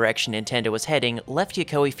business direction Nintendo was heading left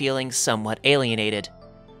Yokoi feeling somewhat alienated.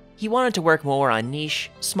 He wanted to work more on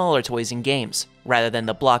niche, smaller toys and games, rather than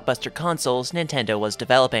the blockbuster consoles Nintendo was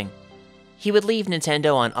developing. He would leave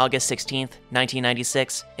Nintendo on August 16,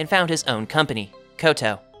 1996, and found his own company,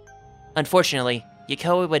 Koto. Unfortunately,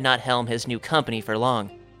 Yokoi would not helm his new company for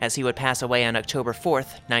long, as he would pass away on October 4,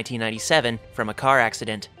 1997, from a car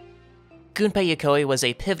accident. Gunpei Yokoi was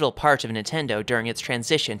a pivotal part of Nintendo during its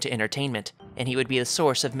transition to entertainment, and he would be the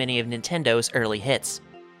source of many of Nintendo's early hits.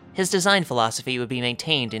 His design philosophy would be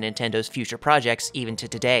maintained in Nintendo's future projects even to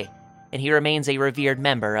today, and he remains a revered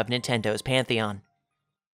member of Nintendo's pantheon.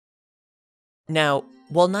 Now,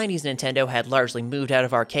 while 90s Nintendo had largely moved out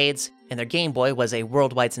of arcades, and their Game Boy was a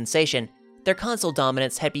worldwide sensation, their console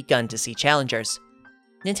dominance had begun to see challengers.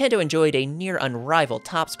 Nintendo enjoyed a near unrivaled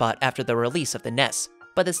top spot after the release of the NES,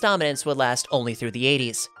 but its dominance would last only through the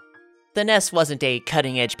 80s. The NES wasn't a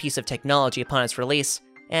cutting-edge piece of technology upon its release,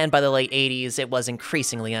 and by the late 80s it was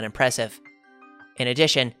increasingly unimpressive. In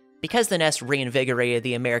addition, because the NES reinvigorated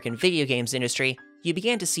the American video games industry, you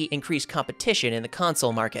began to see increased competition in the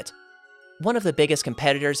console market. One of the biggest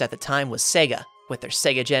competitors at the time was SEGA, with their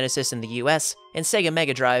Sega Genesis in the US and Sega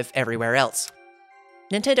Mega Drive everywhere else.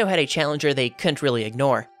 Nintendo had a challenger they couldn't really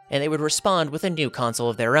ignore, and they would respond with a new console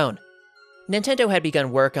of their own. Nintendo had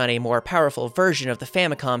begun work on a more powerful version of the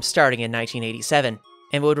Famicom starting in 1987,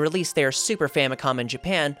 and would release their Super Famicom in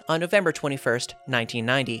Japan on November 21,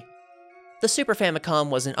 1990. The Super Famicom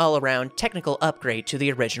was an all-around technical upgrade to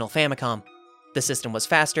the original Famicom. The system was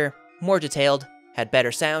faster, more detailed, had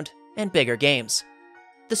better sound, and bigger games.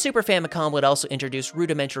 The Super Famicom would also introduce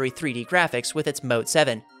rudimentary 3D graphics with its Mode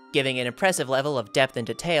 7, giving an impressive level of depth and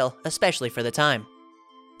detail, especially for the time.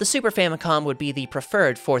 The Super Famicom would be the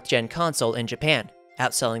preferred 4th-gen console in Japan,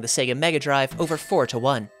 outselling the Sega Mega Drive over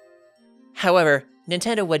 4-1. However,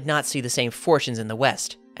 Nintendo would not see the same fortunes in the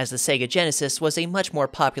West, as the Sega Genesis was a much more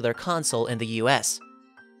popular console in the US.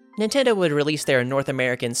 Nintendo would release their North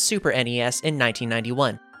American Super NES in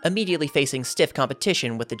 1991, immediately facing stiff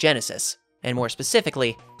competition with the Genesis, and more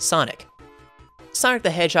specifically, Sonic. Sonic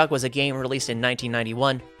the Hedgehog was a game released in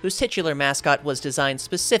 1991 whose titular mascot was designed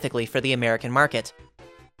specifically for the American market.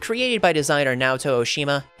 Created by designer Naoto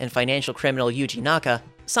Oshima and financial criminal Yuji Naka,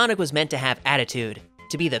 Sonic was meant to have attitude,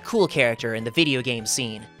 to be the cool character in the video game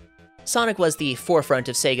scene. Sonic was the forefront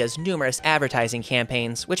of Sega's numerous advertising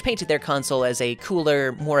campaigns, which painted their console as a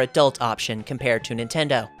cooler, more adult option compared to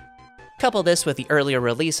Nintendo. Couple this with the earlier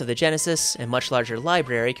release of the Genesis and much larger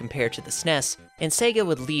library compared to the SNES, and Sega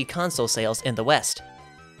would lead console sales in the West.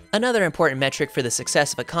 Another important metric for the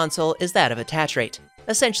success of a console is that of attach rate,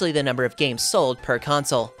 essentially the number of games sold per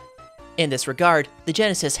console. In this regard, the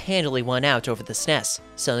Genesis handily won out over the SNES,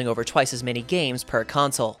 selling over twice as many games per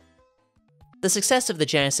console. The success of the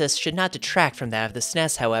Genesis should not detract from that of the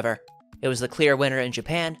SNES, however. It was the clear winner in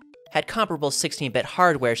Japan, had comparable 16-bit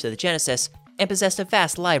hardware to the Genesis, and possessed a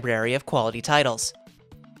vast library of quality titles.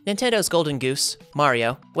 Nintendo's Golden Goose,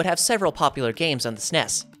 Mario, would have several popular games on the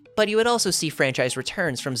SNES, but you would also see franchise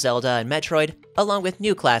returns from Zelda and Metroid, along with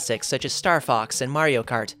new classics such as Star Fox and Mario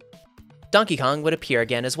Kart. Donkey Kong would appear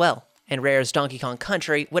again as well, and Rare's Donkey Kong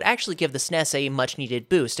Country would actually give the SNES a much-needed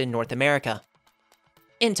boost in North America.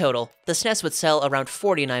 In total, the SNES would sell around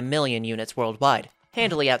 49 million units worldwide,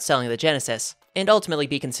 handily outselling the Genesis, and ultimately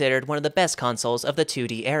be considered one of the best consoles of the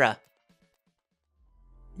 2D era.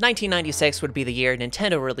 1996 would be the year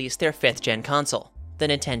Nintendo released their 5th-gen console, the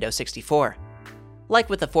Nintendo 64. Like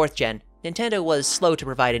with the 4th gen, Nintendo was slow to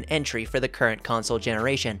provide an entry for the current console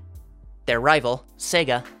generation. Their rival,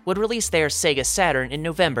 Sega, would release their Sega Saturn in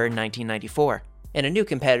November 1994, and a new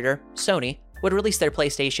competitor, Sony, would release their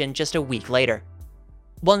PlayStation just a week later.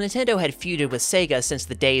 While Nintendo had feuded with Sega since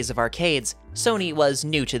the days of arcades, Sony was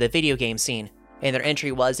new to the video game scene, and their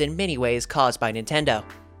entry was in many ways caused by Nintendo.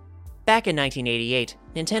 Back in 1988,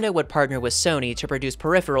 Nintendo would partner with Sony to produce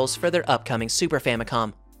peripherals for their upcoming Super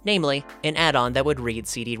Famicom, namely, an add-on that would read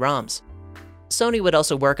CD-ROMs. Sony would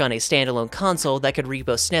also work on a standalone console that could read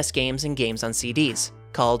both SNES games and games on CDs,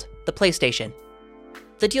 called the PlayStation.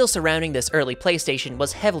 The deal surrounding this early PlayStation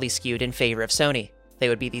was heavily skewed in favor of Sony. They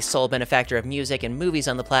would be the sole benefactor of music and movies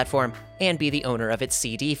on the platform, and be the owner of its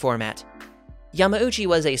CD format. Yamauchi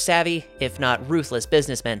was a savvy, if not ruthless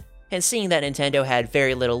businessman, and seeing that Nintendo had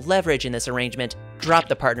very little leverage in this arrangement, dropped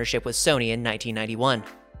the partnership with Sony in 1991.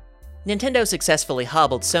 Nintendo successfully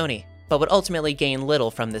hobbled Sony, but would ultimately gain little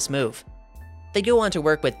from this move. They'd go on to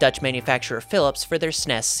work with Dutch manufacturer Philips for their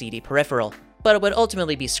SNES CD peripheral, but it would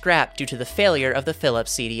ultimately be scrapped due to the failure of the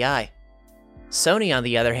Philips CDI. Sony, on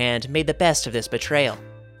the other hand, made the best of this betrayal.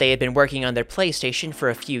 They had been working on their PlayStation for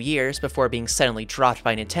a few years before being suddenly dropped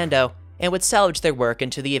by Nintendo, and would salvage their work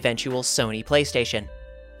into the eventual Sony PlayStation.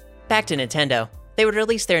 Back to Nintendo, they would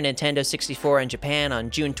release their Nintendo 64 in Japan on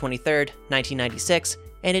June 23, 1996,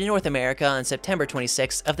 and in North America on September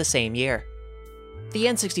 26 of the same year. The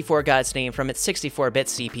N64 got its name from its 64-bit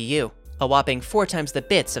CPU, a whopping 4 times the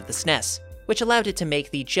bits of the SNES, which allowed it to make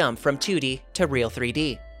the jump from 2D to real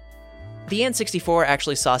 3D. The N64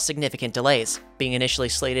 actually saw significant delays, being initially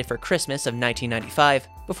slated for Christmas of 1995,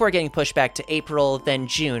 before getting pushed back to April, then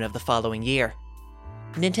June of the following year.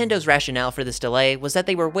 Nintendo's rationale for this delay was that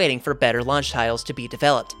they were waiting for better launch titles to be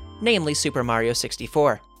developed, namely Super Mario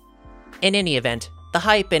 64. In any event, the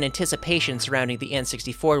hype and anticipation surrounding the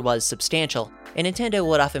N64 was substantial, and Nintendo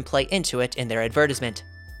would often play into it in their advertisement.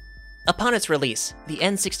 Upon its release, the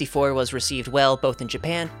N64 was received well both in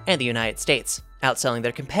Japan and the United States, outselling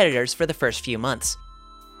their competitors for the first few months.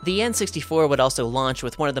 The N64 would also launch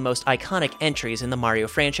with one of the most iconic entries in the Mario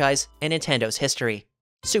franchise and Nintendo's history,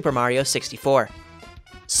 Super Mario 64.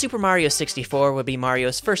 Super Mario 64 would be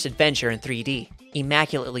Mario's first adventure in 3D,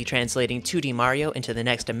 immaculately translating 2D Mario into the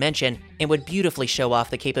next dimension, and would beautifully show off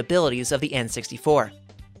the capabilities of the N64.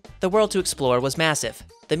 The world to explore was massive,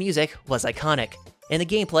 the music was iconic, and the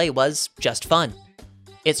gameplay was just fun.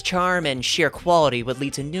 Its charm and sheer quality would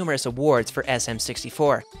lead to numerous awards for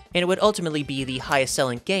SM64, and it would ultimately be the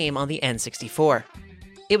highest-selling game on the N64.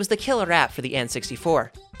 It was the killer app for the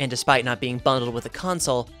N64, and despite not being bundled with the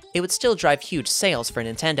console, it would still drive huge sales for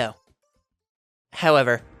Nintendo.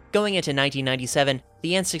 However, going into 1997,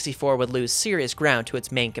 the N64 would lose serious ground to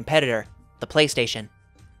its main competitor, the PlayStation.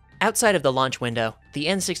 Outside of the launch window, the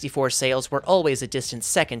N64 sales were always a distant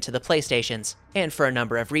second to the PlayStation's, and for a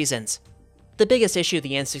number of reasons. The biggest issue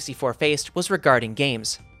the N64 faced was regarding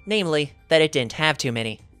games, namely, that it didn't have too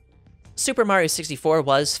many. Super Mario 64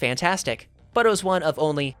 was fantastic, but it was one of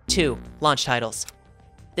only 2 launch titles.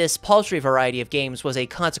 This paltry variety of games was a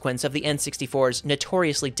consequence of the N64's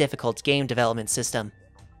notoriously difficult game development system.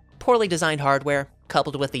 Poorly designed hardware,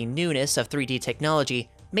 coupled with the newness of 3D technology,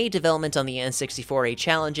 made development on the N64 a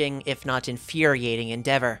challenging, if not infuriating,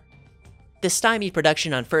 endeavor. This stymied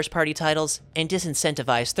production on first-party titles and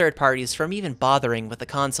disincentivized third parties from even bothering with the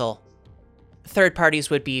console. Third parties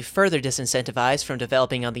would be further disincentivized from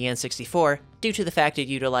developing on the N64 due to the fact it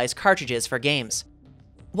utilized cartridges for games.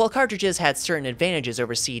 While cartridges had certain advantages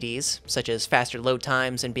over CDs, such as faster load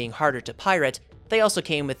times and being harder to pirate, they also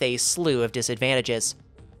came with a slew of disadvantages.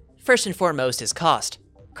 First and foremost is cost.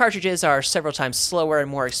 Cartridges are several times slower and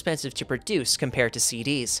more expensive to produce compared to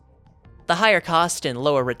CDs. The higher cost and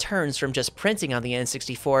lower returns from just printing on the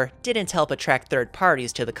N64 didn't help attract third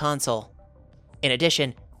parties to the console. In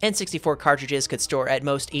addition, N64 cartridges could store at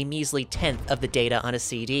most a measly tenth of the data on a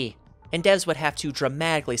CD, and devs would have to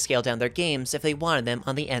dramatically scale down their games if they wanted them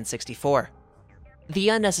on the N64. The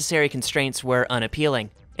unnecessary constraints were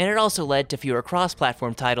unappealing, and it also led to fewer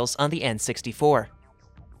cross-platform titles on the N64.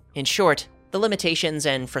 In short, the limitations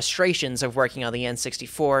and frustrations of working on the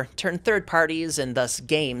N64 turned third parties and thus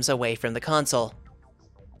games away from the console.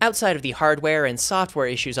 Outside of the hardware and software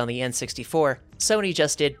issues on the N64, Sony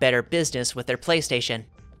just did better business with their PlayStation.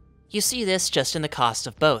 You see this just in the cost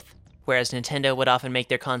of both. Whereas Nintendo would often make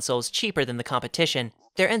their consoles cheaper than the competition,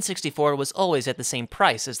 their N64 was always at the same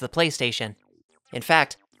price as the PlayStation. In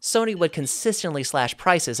fact, Sony would consistently slash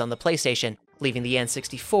prices on the PlayStation, leaving the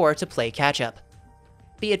N64 to play catch-up.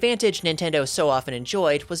 The advantage Nintendo so often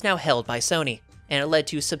enjoyed was now held by Sony, and it led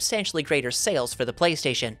to substantially greater sales for the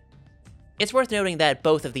PlayStation. It's worth noting that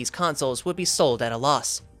both of these consoles would be sold at a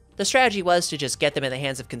loss. The strategy was to just get them in the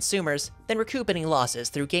hands of consumers, then recoup any losses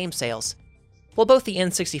through game sales. While both the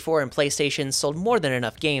N64 and PlayStation sold more than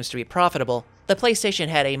enough games to be profitable, the PlayStation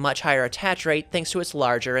had a much higher attach rate thanks to its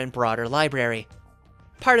larger and broader library.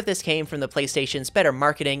 Part of this came from the PlayStation's better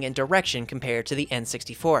marketing and direction compared to the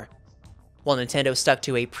N64. While Nintendo stuck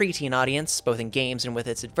to a preteen audience, both in games and with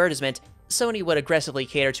its advertisement, Sony would aggressively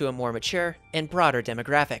cater to a more mature and broader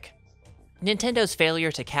demographic. Nintendo's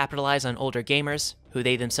failure to capitalize on older gamers, who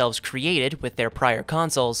they themselves created with their prior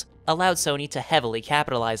consoles, allowed Sony to heavily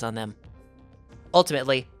capitalize on them.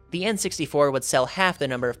 Ultimately, the N64 would sell half the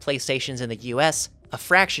number of PlayStations in the US, a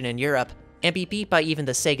fraction in Europe, and be beat by even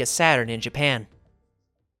the Sega Saturn in Japan.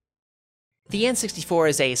 The N64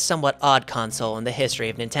 is a somewhat odd console in the history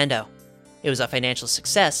of Nintendo. It was a financial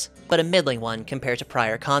success, but a middling one compared to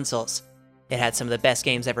prior consoles. It had some of the best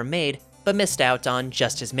games ever made, but missed out on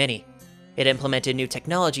just as many. It implemented new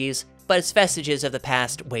technologies, but its vestiges of the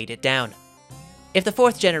past weighed it down. If the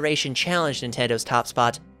fourth generation challenged Nintendo's top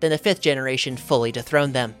spot, then the fifth generation fully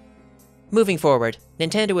dethroned them. Moving forward,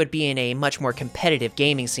 Nintendo would be in a much more competitive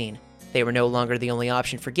gaming scene. They were no longer the only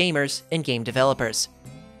option for gamers and game developers.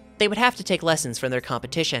 They would have to take lessons from their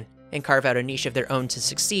competition and carve out a niche of their own to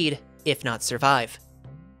succeed, if not survive.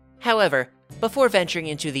 However, before venturing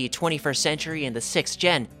into the 21st century and the 6th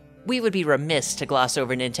gen, we would be remiss to gloss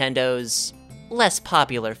over Nintendo's less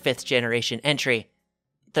popular 5th generation entry,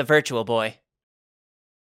 the Virtual Boy.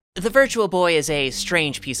 The Virtual Boy is a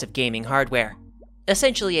strange piece of gaming hardware.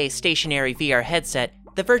 Essentially a stationary VR headset,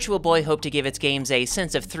 the Virtual Boy hoped to give its games a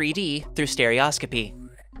sense of 3D through stereoscopy.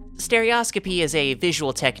 Stereoscopy is a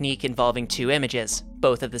visual technique involving two images,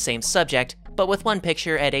 both of the same subject, but with one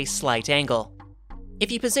picture at a slight angle.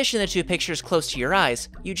 If you position the two pictures close to your eyes,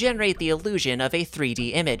 you generate the illusion of a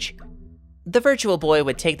 3D image. The Virtual Boy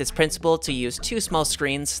would take this principle to use two small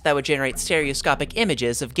screens that would generate stereoscopic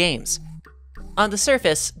images of games. On the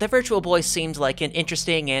surface, the Virtual Boy seemed like an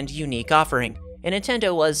interesting and unique offering, and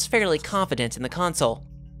Nintendo was fairly confident in the console.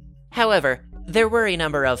 However, there were a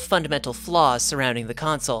number of fundamental flaws surrounding the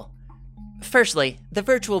console. Firstly, the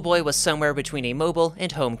Virtual Boy was somewhere between a mobile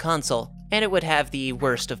and home console, and it would have the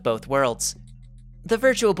worst of both worlds. The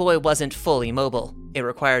Virtual Boy wasn't fully mobile. It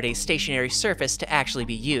required a stationary surface to actually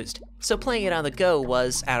be used, so playing it on the go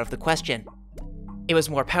was out of the question. It was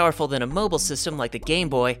more powerful than a mobile system like the Game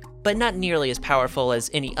Boy, but not nearly as powerful as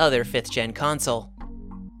any other 5th gen console.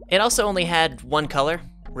 It also only had one color,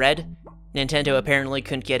 red. Nintendo apparently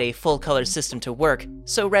couldn't get a full color system to work,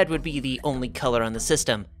 so red would be the only color on the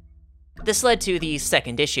system. This led to the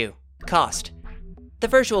second issue, cost. The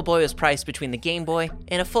Virtual Boy was priced between the Game Boy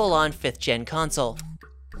and a full-on 5th gen console.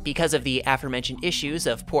 Because of the aforementioned issues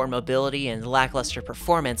of poor mobility and lackluster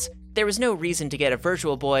performance, there was no reason to get a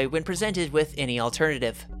Virtual Boy when presented with any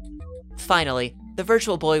alternative. Finally, the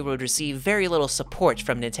Virtual Boy would receive very little support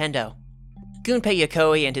from Nintendo. Gunpei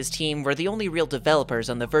Yokoi and his team were the only real developers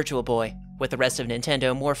on the Virtual Boy, with the rest of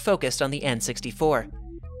Nintendo more focused on the N64.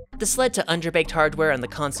 This led to underbaked hardware on the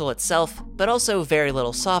console itself, but also very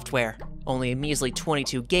little software, only a measly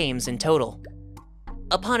 22 games in total.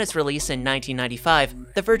 Upon its release in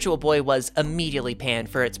 1995, the Virtual Boy was immediately panned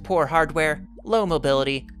for its poor hardware, low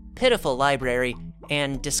mobility, pitiful library,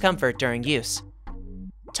 and discomfort during use.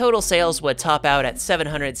 Total sales would top out at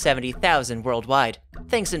 770,000 worldwide,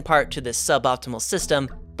 thanks in part to this suboptimal system,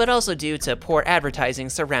 but also due to poor advertising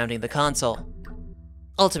surrounding the console.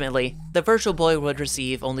 Ultimately, the Virtual Boy would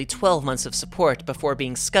receive only 12 months of support before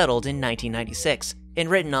being scuttled in 1996 and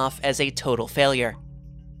written off as a total failure.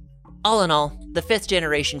 All in all, the 5th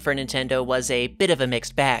generation for Nintendo was a bit of a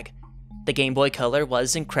mixed bag. The Game Boy Color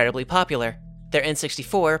was incredibly popular, their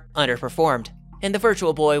N64 underperformed, and the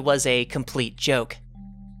Virtual Boy was a complete joke.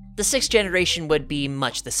 The 6th generation would be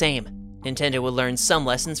much the same. Nintendo would learn some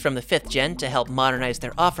lessons from the 5th gen to help modernize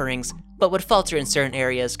their offerings, but would falter in certain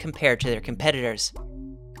areas compared to their competitors.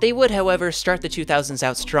 They would, however, start the 2000s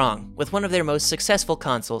out strong with one of their most successful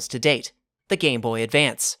consoles to date, the Game Boy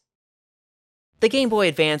Advance. The Game Boy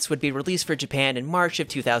Advance would be released for Japan in March of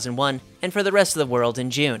 2001 and for the rest of the world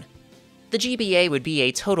in June. The GBA would be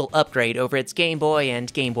a total upgrade over its Game Boy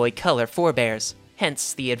and Game Boy Color forebears,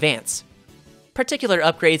 hence the Advance. Particular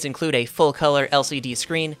upgrades include a full-color LCD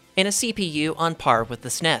screen and a CPU on par with the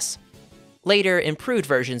SNES. Later, improved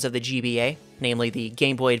versions of the GBA, namely the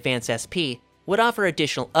Game Boy Advance SP, would offer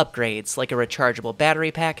additional upgrades like a rechargeable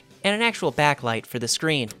battery pack and an actual backlight for the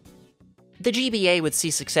screen. The GBA would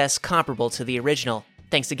see success comparable to the original,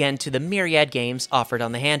 thanks again to the myriad games offered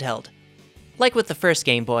on the handheld. Like with the first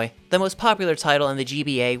Game Boy, the most popular title in the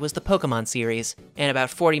GBA was the Pokémon series, and about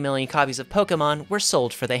 40 million copies of Pokémon were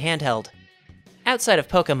sold for the handheld. Outside of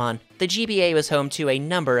Pokémon, the GBA was home to a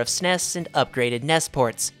number of SNES and upgraded NES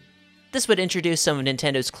ports. This would introduce some of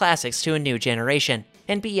Nintendo's classics to a new generation,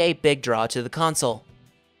 and be a big draw to the console.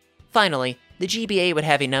 Finally, the GBA would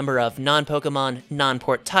have a number of non-Pokémon,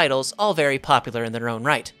 non-port titles, all very popular in their own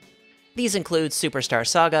right. These include Superstar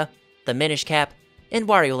Saga, The Minish Cap, and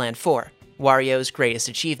Wario Land 4, Wario's greatest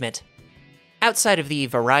achievement. Outside of the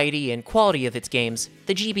variety and quality of its games,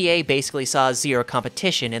 the GBA basically saw zero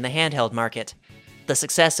competition in the handheld market. The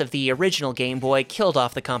success of the original Game Boy killed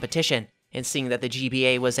off the competition, and seeing that the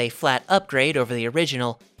GBA was a flat upgrade over the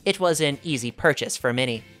original, it was an easy purchase for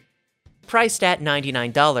many. Priced at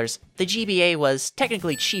 $99, the GBA was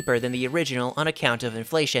technically cheaper than the original on account of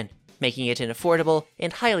inflation, making it an affordable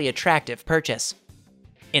and highly attractive purchase.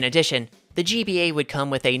 In addition, the GBA would come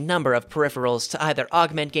with a number of peripherals to either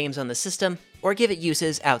augment games on the system or give it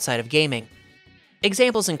uses outside of gaming.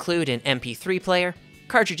 Examples include an MP3 player,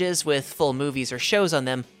 cartridges with full movies or shows on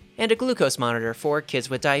them, and a glucose monitor for kids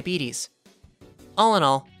with diabetes. All in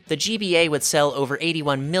all, the GBA would sell over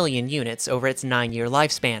 81 million units over its 9-year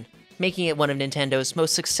lifespan, making it one of Nintendo's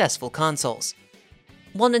most successful consoles.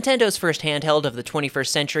 While Nintendo's first handheld of the 21st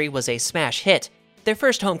century was a smash hit, their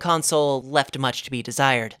first home console left much to be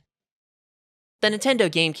desired. The Nintendo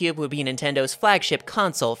GameCube would be Nintendo's flagship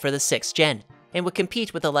console for the 6th gen, and would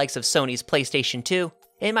compete with the likes of Sony's PlayStation 2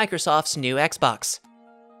 and Microsoft's new Xbox.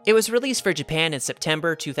 It was released for Japan in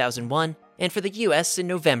September 2001, and for the US in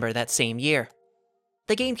November that same year.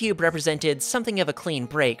 The GameCube represented something of a clean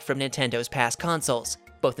break from Nintendo's past consoles,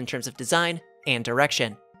 both in terms of design and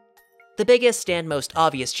direction. The biggest and most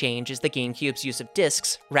obvious change is the GameCube's use of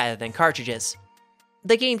discs rather than cartridges.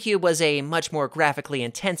 The GameCube was a much more graphically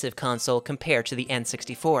intensive console compared to the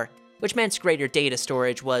N64, which meant greater data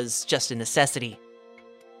storage was just a necessity.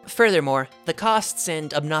 Furthermore, the costs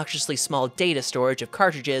and obnoxiously small data storage of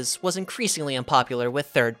cartridges was increasingly unpopular with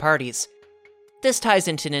third parties. This ties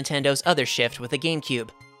into Nintendo's other shift with the GameCube.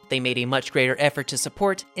 They made a much greater effort to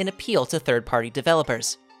support and appeal to third-party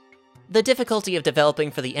developers. The difficulty of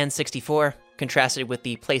developing for the N64, contrasted with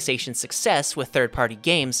the PlayStation's success with third-party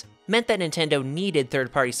games, meant that Nintendo needed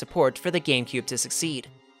third-party support for the GameCube to succeed.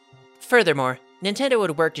 Furthermore, Nintendo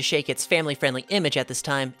would work to shake its family-friendly image at this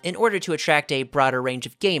time in order to attract a broader range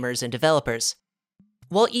of gamers and developers.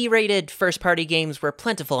 While E-rated first-party games were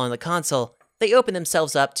plentiful on the console, they opened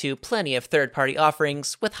themselves up to plenty of third-party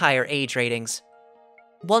offerings with higher age ratings.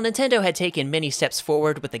 While Nintendo had taken many steps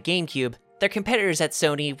forward with the GameCube, their competitors at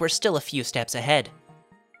Sony were still a few steps ahead.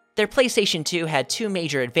 Their PlayStation 2 had two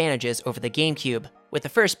major advantages over the GameCube, with the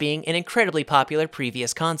first being an incredibly popular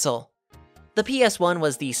previous console. The PS1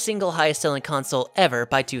 was the single highest-selling console ever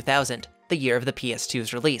by 2000, the year of the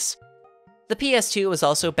PS2's release. The PS2 was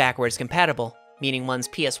also backwards compatible, meaning one's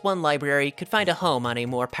PS1 library could find a home on a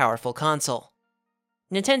more powerful console.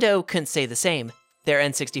 Nintendo couldn't say the same. Their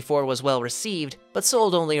N64 was well received, but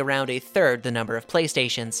sold only around a third the number of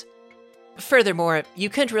PlayStations. Furthermore, you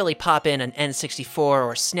couldn't really pop in an N64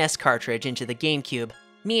 or SNES cartridge into the GameCube,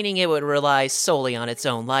 meaning it would rely solely on its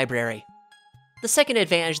own library. The second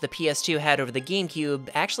advantage the PS2 had over the GameCube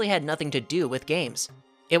actually had nothing to do with games.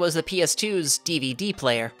 It was the PS2's DVD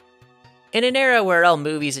player. In an era where all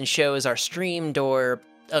movies and shows are streamed or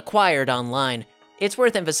acquired online, it's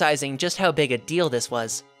worth emphasizing just how big a deal this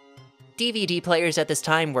was. DVD players at this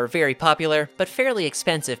time were very popular, but fairly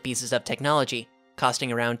expensive pieces of technology,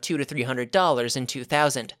 costing around $200 to $300 in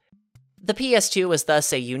 2000. The PS2 was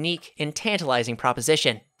thus a unique and tantalizing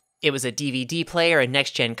proposition. It was a DVD player and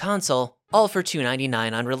next-gen console, all for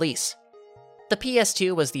 $299 on release. The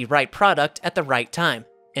PS2 was the right product at the right time,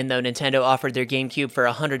 and though Nintendo offered their GameCube for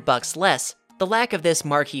 $100 less, the lack of this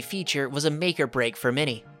marquee feature was a make or break for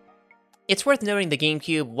many. It's worth noting the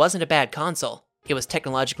GameCube wasn't a bad console. It was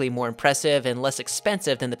technologically more impressive and less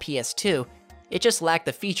expensive than the PS2, it just lacked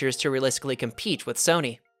the features to realistically compete with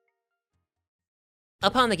Sony.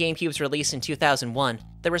 Upon the GameCube's release in 2001,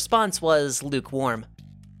 the response was lukewarm.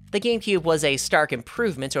 The GameCube was a stark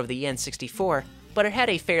improvement over the N64, but it had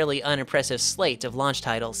a fairly unimpressive slate of launch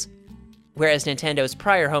titles. Whereas Nintendo's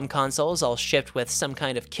prior home consoles all shipped with some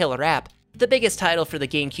kind of killer app, the biggest title for the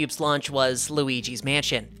GameCube's launch was Luigi's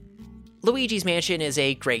Mansion. Luigi's Mansion is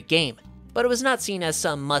a great game, but it was not seen as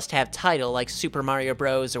some must-have title like Super Mario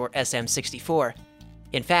Bros. Or SM64.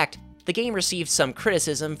 In fact, the game received some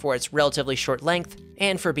criticism for its relatively short length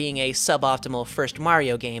and for being a suboptimal first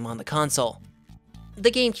Mario game on the console. The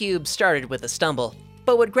GameCube started with a stumble,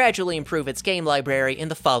 but would gradually improve its game library in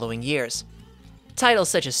the following years. Titles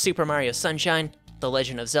such as Super Mario Sunshine, The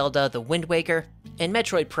Legend of Zelda: The Wind Waker, and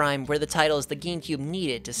Metroid Prime were the titles the GameCube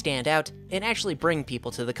needed to stand out and actually bring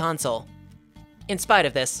people to the console. In spite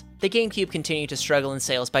of this, the GameCube continued to struggle in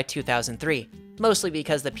sales by 2003, mostly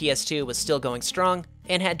because the PS2 was still going strong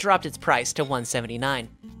and had dropped its price to $179.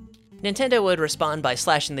 Nintendo would respond by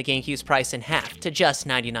slashing the GameCube's price in half to just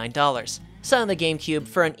 $99, selling the GameCube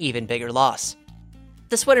for an even bigger loss.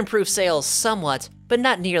 This would improve sales somewhat, but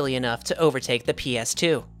not nearly enough to overtake the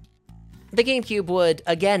PS2. The GameCube would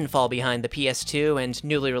again fall behind the PS2 and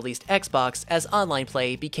newly released Xbox as online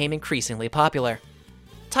play became increasingly popular.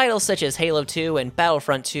 Titles such as Halo 2 and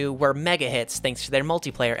Battlefront 2 were mega hits thanks to their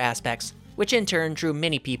multiplayer aspects, which in turn drew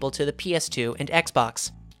many people to the PS2 and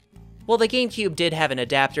Xbox. While the GameCube did have an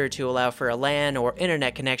adapter to allow for a LAN or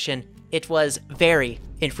internet connection, it was very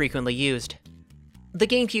infrequently used. The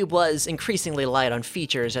GameCube was increasingly light on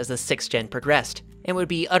features as the 6th gen progressed, and would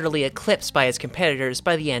be utterly eclipsed by its competitors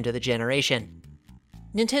by the end of the generation.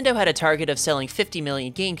 Nintendo had a target of selling 50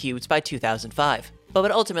 million GameCubes by 2005, but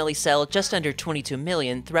would ultimately sell just under 22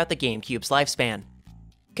 million throughout the GameCube's lifespan.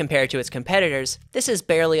 Compared to its competitors, this is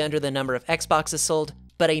barely under the number of Xboxes sold,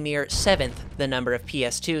 but a mere 7th the number of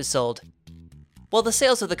PS2s sold. While the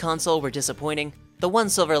sales of the console were disappointing, the one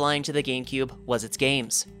silver lining to the GameCube was its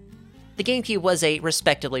games. The GameCube was a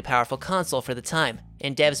respectably powerful console for the time,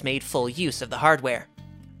 and devs made full use of the hardware.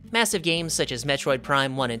 Massive games such as Metroid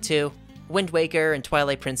Prime 1 and 2, Wind Waker and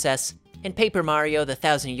Twilight Princess, and Paper Mario: The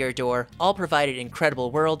Thousand-Year Door all provided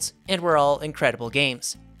incredible worlds and were all incredible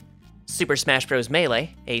games. Super Smash Bros.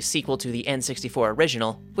 Melee, a sequel to the N64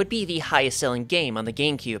 original, would be the highest-selling game on the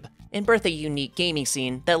GameCube, and birth a unique gaming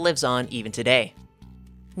scene that lives on even today.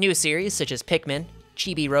 New series such as Pikmin,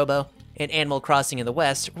 Chibi Robo, and Animal Crossing in the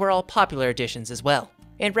West were all popular additions as well,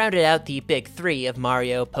 and rounded out the big three of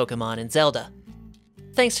Mario, Pokemon, and Zelda.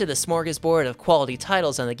 Thanks to the smorgasbord of quality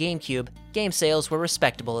titles on the GameCube, game sales were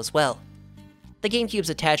respectable as well. The GameCube's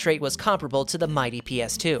attach rate was comparable to the mighty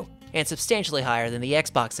PS2, and substantially higher than the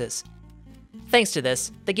Xbox's. Thanks to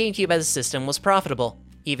this, the GameCube as a system was profitable,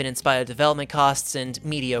 even in spite of development costs and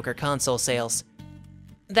mediocre console sales.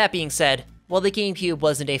 That being said, while the GameCube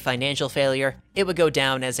wasn't a financial failure, it would go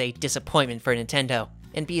down as a disappointment for Nintendo,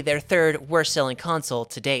 and be their third worst-selling console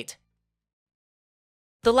to date.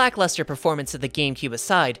 The lackluster performance of the GameCube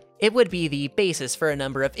aside, it would be the basis for a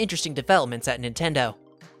number of interesting developments at Nintendo.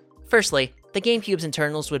 Firstly, the GameCube's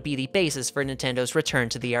internals would be the basis for Nintendo's return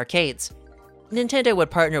to the arcades. Nintendo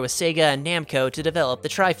would partner with SEGA and Namco to develop the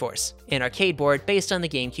Triforce, an arcade board based on the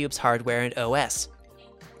GameCube's hardware and OS.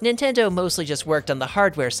 Nintendo mostly just worked on the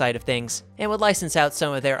hardware side of things, and would license out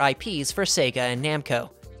some of their IPs for SEGA and Namco.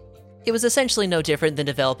 It was essentially no different than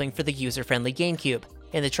developing for the user-friendly GameCube,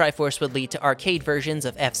 and the Triforce would lead to arcade versions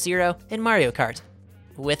of F-Zero and Mario Kart,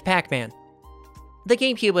 with Pac-Man. The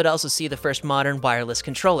GameCube would also see the first modern wireless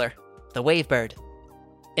controller, the Wavebird.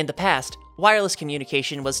 In the past, wireless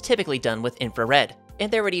communication was typically done with infrared,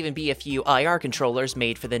 and there would even be a few IR controllers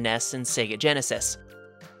made for the NES and Sega Genesis.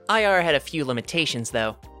 IR had a few limitations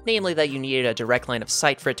though, namely that you needed a direct line of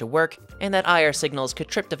sight for it to work, and that IR signals could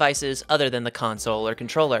trip devices other than the console or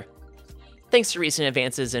controller. Thanks to recent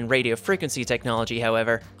advances in radio frequency technology,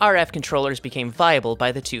 however, RF controllers became viable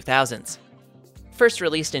by the 2000s. First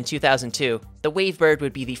released in 2002, the Wavebird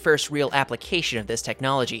would be the first real application of this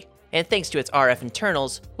technology, and thanks to its RF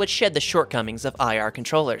internals, would shed the shortcomings of IR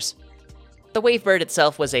controllers. The Wavebird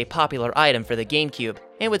itself was a popular item for the GameCube,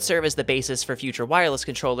 and would serve as the basis for future wireless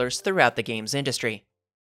controllers throughout the games industry.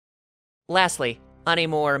 Lastly, on a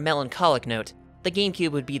more melancholic note, the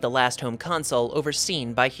GameCube would be the last home console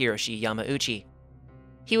overseen by Hiroshi Yamauchi.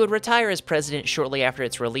 He would retire as president shortly after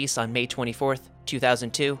its release on May 24,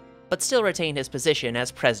 2002, but still retain his position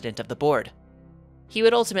as president of the board. He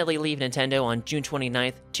would ultimately leave Nintendo on June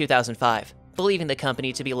 29, 2005, believing the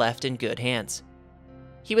company to be left in good hands.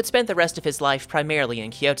 He would spend the rest of his life primarily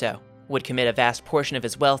in Kyoto, would commit a vast portion of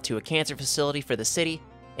his wealth to a cancer facility for the city,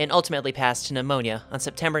 and ultimately passed to pneumonia on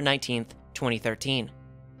September 19, 2013.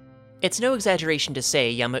 It's no exaggeration to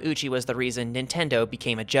say Yamauchi was the reason Nintendo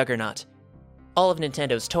became a juggernaut. All of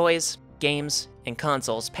Nintendo's toys, games, and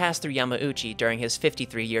consoles passed through Yamauchi during his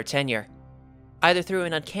 53-year tenure. Either through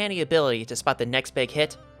an uncanny ability to spot the next big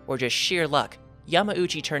hit, or just sheer luck,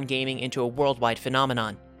 Yamauchi turned gaming into a worldwide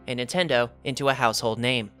phenomenon, and Nintendo into a household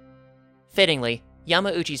name. Fittingly,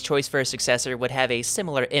 Yamauchi's choice for a successor would have a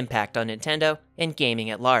similar impact on Nintendo and gaming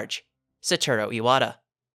at large: Satoru Iwata.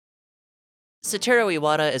 Satoru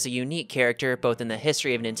Iwata is a unique character both in the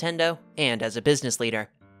history of Nintendo and as a business leader.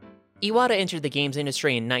 Iwata entered the games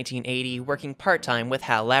industry in 1980 working part-time with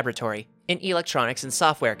HAL Laboratory, an electronics and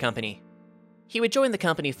software company. He would join the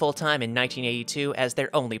company full-time in 1982 as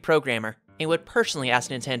their only programmer, and would personally ask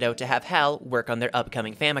Nintendo to have HAL work on their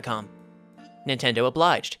upcoming Famicom. Nintendo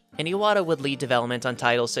obliged, and Iwata would lead development on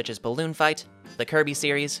titles such as Balloon Fight, the Kirby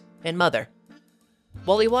series, and Mother.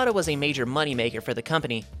 While Iwata was a major moneymaker for the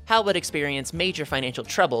company, HAL would experience major financial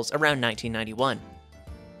troubles around 1991.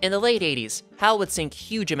 In the late 80s, HAL would sink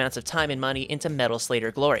huge amounts of time and money into Metal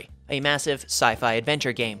Slayer Glory, a massive sci-fi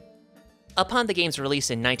adventure game. Upon the game's release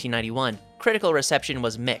in 1991, critical reception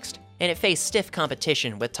was mixed, and it faced stiff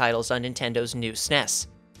competition with titles on Nintendo's new SNES.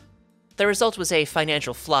 The result was a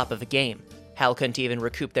financial flop of a game. HAL couldn't even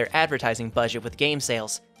recoup their advertising budget with game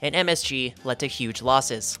sales, and MSG led to huge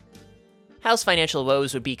losses. HAL's financial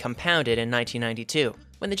woes would be compounded in 1992,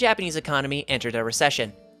 when the Japanese economy entered a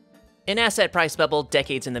recession. An asset price bubble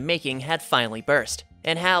decades in the making had finally burst,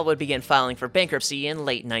 and HAL would begin filing for bankruptcy in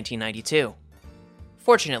late 1992.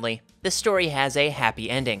 Fortunately, this story has a happy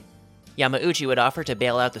ending. Yamauchi would offer to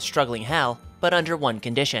bail out the struggling HAL, but under one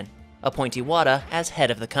condition: appoint Iwata as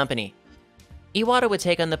head of the company. Iwata would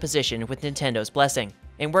take on the position with Nintendo's blessing,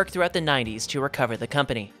 and work throughout the 90s to recover the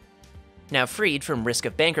company. Now freed from risk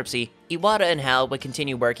of bankruptcy, Iwata and HAL would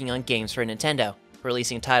continue working on games for Nintendo,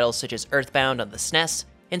 releasing titles such as Earthbound on the SNES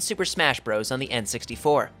and Super Smash Bros. On the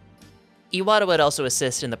N64. Iwata would also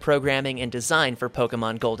assist in the programming and design for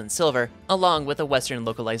Pokémon Gold and Silver, along with a Western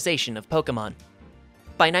localization of Pokémon.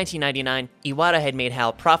 By 1999, Iwata had made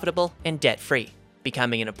HAL profitable and debt-free,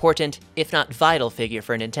 becoming an important, if not vital figure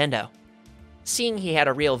for Nintendo. Seeing he had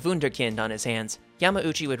a real wunderkind on his hands,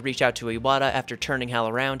 Yamauchi would reach out to Iwata after turning HAL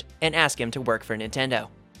around and ask him to work for Nintendo.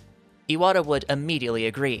 Iwata would immediately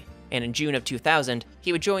agree, and in June of 2000,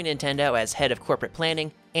 he would join Nintendo as head of corporate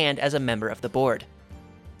planning and as a member of the board.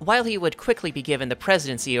 While he would quickly be given the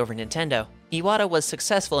presidency over Nintendo, Iwata was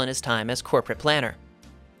successful in his time as corporate planner.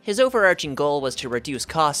 His overarching goal was to reduce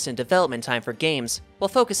costs and development time for games, while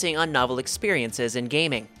focusing on novel experiences in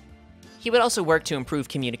gaming. He would also work to improve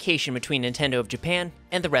communication between Nintendo of Japan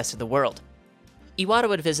and the rest of the world. Iwata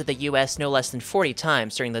would visit the US no less than 40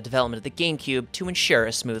 times during the development of the GameCube to ensure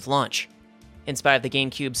a smooth launch. In spite of the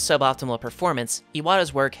GameCube's suboptimal performance,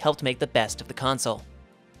 Iwata's work helped make the best of the console.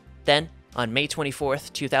 Then, on May 24,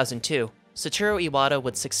 2002, Satoru Iwata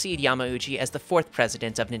would succeed Yamauchi as the fourth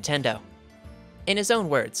president of Nintendo. In his own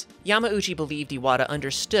words, Yamauchi believed Iwata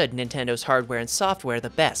understood Nintendo's hardware and software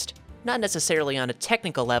the best, not necessarily on a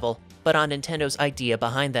technical level, but on Nintendo's idea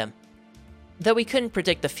behind them. Though he couldn't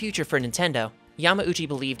predict the future for Nintendo, Yamauchi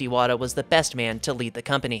believed Iwata was the best man to lead the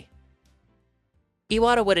company.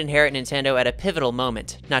 Iwata would inherit Nintendo at a pivotal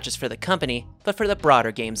moment, not just for the company, but for the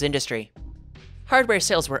broader games industry. Hardware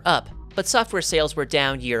sales were up, but software sales were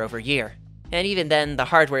down year over year. And even then, the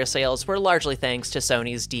hardware sales were largely thanks to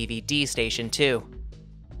Sony's DVD station too.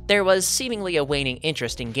 There was seemingly a waning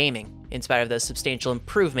interest in gaming, in spite of the substantial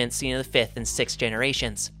improvements seen in the 5th and 6th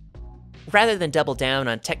generations. Rather than double down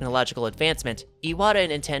on technological advancement, Iwata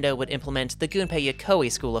and Nintendo would implement the Gunpei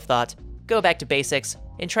Yokoi school of thought, go back to basics,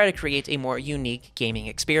 and try to create a more unique gaming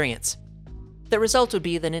experience. The result would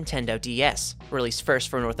be the Nintendo DS, released first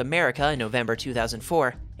for North America in November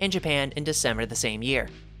 2004, and Japan in December the same year.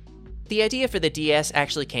 The idea for the DS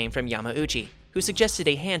actually came from Yamauchi, who suggested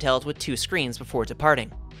a handheld with 2 screens before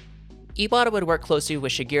departing. Iwata would work closely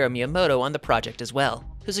with Shigeru Miyamoto on the project as well,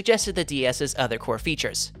 who suggested the DS's other core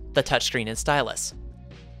features, the touchscreen and stylus.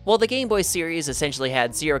 While the Game Boy series essentially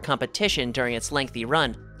had zero competition during its lengthy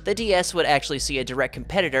run, the DS would actually see a direct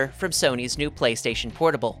competitor from Sony's new PlayStation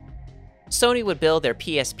Portable. Sony would build their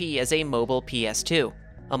PSP as a mobile PS2,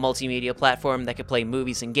 a multimedia platform that could play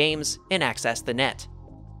movies and games and access the net.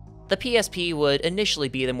 The PSP would initially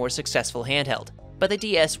be the more successful handheld, but the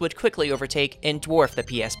DS would quickly overtake and dwarf the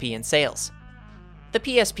PSP in sales. The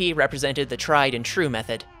PSP represented the tried and true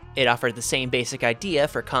method. It offered the same basic idea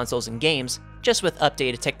for consoles and games, just with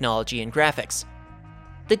updated technology and graphics.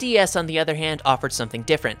 The DS, on the other hand, offered something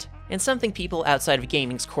different, and something people outside of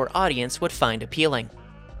gaming's core audience would find appealing.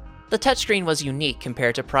 The touchscreen was unique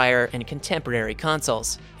compared to prior and contemporary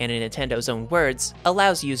consoles, and in Nintendo's own words,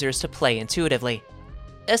 allows users to play intuitively.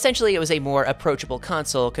 Essentially, it was a more approachable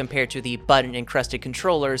console compared to the button-encrusted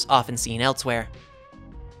controllers often seen elsewhere.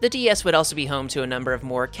 The DS would also be home to a number of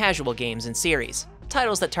more casual games and series,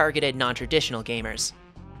 titles that targeted non-traditional gamers.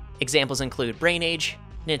 Examples include Brain Age,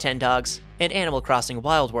 Nintendogs, and Animal Crossing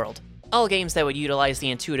Wild World, all games that would utilize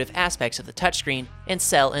the intuitive aspects of the touchscreen and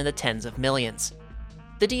sell in the tens of millions.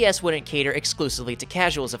 The DS wouldn't cater exclusively to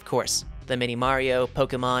casuals, of course. The mini Mario,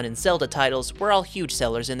 Pokemon, and Zelda titles were all huge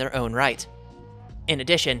sellers in their own right. In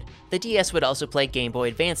addition, the DS would also play Game Boy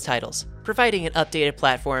Advance titles, providing an updated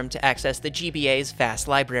platform to access the GBA's vast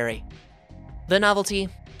library. The novelty,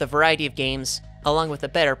 the variety of games, along with a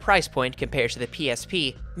better price point compared to the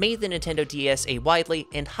PSP, made the Nintendo DS a widely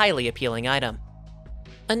and highly appealing item.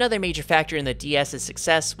 Another major factor in the DS's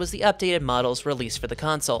success was the updated models released for the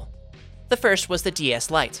console. The first was the DS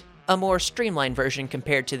Lite, a more streamlined version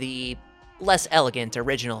compared to the less elegant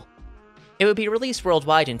original. It would be released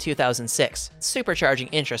worldwide in 2006, supercharging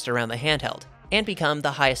interest around the handheld, and become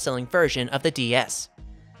the highest-selling version of the DS.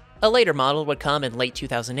 A later model would come in late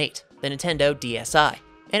 2008, the Nintendo DSi,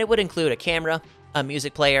 and it would include a camera, a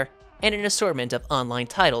music player, and an assortment of online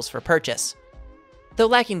titles for purchase. Though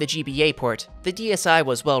lacking the GBA port, the DSi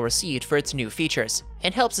was well received for its new features,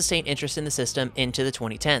 and helped sustain interest in the system into the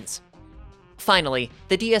 2010s. Finally,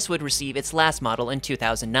 the DS would receive its last model in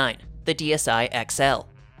 2009, the DSi XL.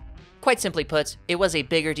 Quite simply put, it was a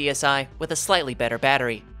bigger DSi with a slightly better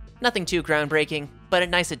battery. Nothing too groundbreaking, but a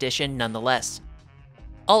nice addition nonetheless.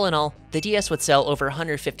 All in all, the DS would sell over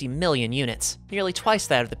 150 million units, nearly twice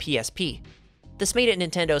that of the PSP. This made it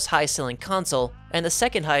Nintendo's highest-selling console, and the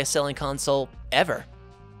second highest-selling console ever.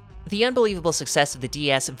 The unbelievable success of the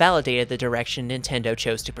DS validated the direction Nintendo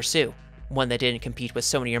chose to pursue, one that didn't compete with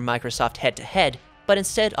Sony or Microsoft head-to-head, but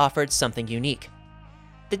instead offered something unique.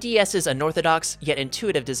 The DS's unorthodox yet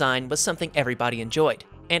intuitive design was something everybody enjoyed,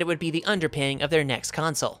 and it would be the underpinning of their next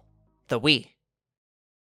console, the Wii.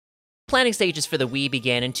 Planning stages for the Wii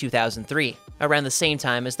began in 2003, around the same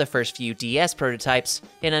time as the first few DS prototypes,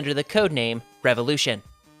 and under the codename Revolution.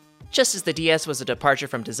 Just as the DS was a departure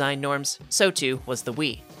from design norms, so too was the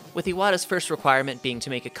Wii, with Iwata's first requirement being to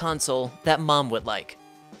make a console that Mom would like.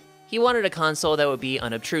 He wanted a console that would be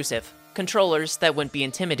unobtrusive, controllers that wouldn't be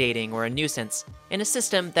intimidating or a nuisance, and a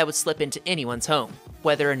system that would slip into anyone's home,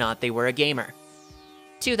 whether or not they were a gamer.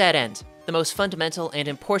 To that end, the most fundamental and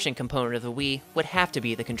important component of the Wii would have to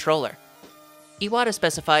be the controller. Iwata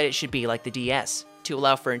specified it should be like the DS, to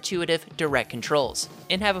allow for intuitive, direct controls,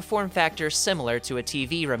 and have a form factor similar to a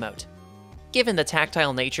TV remote. Given the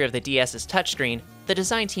tactile nature of the DS's touchscreen, the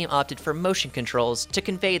design team opted for motion controls to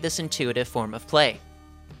convey this intuitive form of play.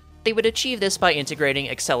 They would achieve this by integrating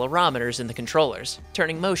accelerometers in the controllers,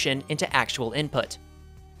 turning motion into actual input.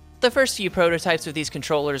 The first few prototypes of these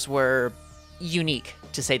controllers were unique,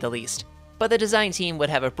 to say the least, but the design team would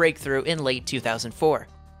have a breakthrough in late 2004.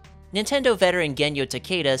 Nintendo veteran Genyo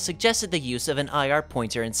Takeda suggested the use of an IR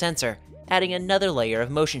pointer and sensor, adding another layer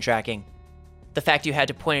of motion tracking. The fact you had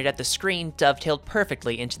to point it at the screen dovetailed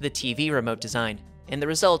perfectly into the TV remote design, and the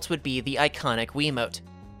results would be the iconic Wiimote.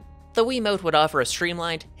 The Wiimote would offer a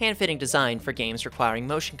streamlined, hand-fitting design for games requiring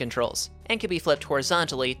motion controls, and could be flipped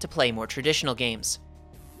horizontally to play more traditional games.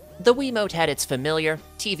 The Wiimote had its familiar,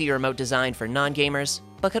 TV remote design for non-gamers,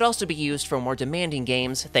 but could also be used for more demanding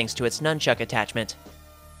games thanks to its nunchuck attachment.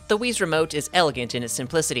 The Wii's remote is elegant in its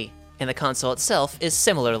simplicity, and the console itself is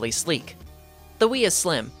similarly sleek. The Wii is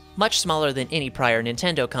slim, much smaller than any prior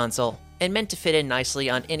Nintendo console, and meant to fit in nicely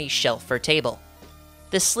on any shelf or table.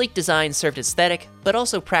 This sleek design served aesthetic, but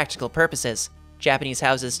also practical purposes. Japanese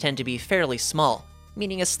houses tend to be fairly small,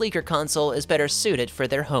 meaning a sleeker console is better suited for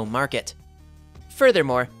their home market.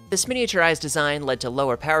 Furthermore, this miniaturized design led to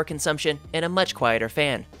lower power consumption and a much quieter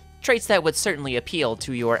fan, traits that would certainly appeal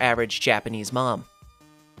to your average Japanese mom.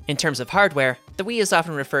 In terms of hardware, the Wii is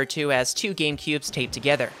often referred to as two GameCubes taped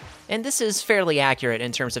together, and this is fairly accurate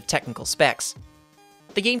in terms of technical specs.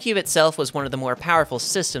 The GameCube itself was one of the more powerful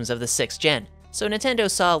systems of the 6th gen, so Nintendo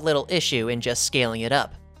saw little issue in just scaling it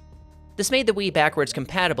up. This made the Wii backwards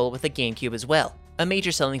compatible with the GameCube as well, a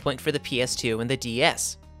major selling point for the PS2 and the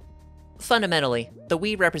DS. Fundamentally, the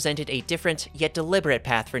Wii represented a different yet deliberate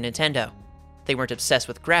path for Nintendo. They weren't obsessed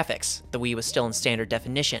with graphics, the Wii was still in standard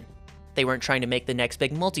definition. They weren't trying to make the next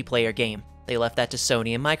big multiplayer game, they left that to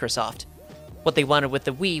Sony and Microsoft. What they wanted with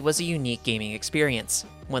the Wii was a unique gaming experience,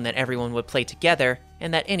 one that everyone would play together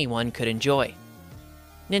and that anyone could enjoy.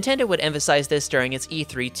 Nintendo would emphasize this during its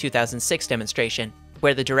E3 2006 demonstration,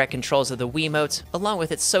 where the direct controls of the Wiimote, along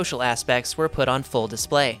with its social aspects, were put on full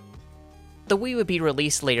display. The Wii would be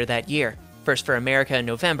released later that year, first for America in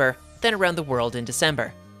November, then around the world in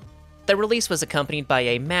December. The release was accompanied by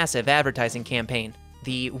a massive advertising campaign,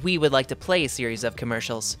 the We Would Like to Play series of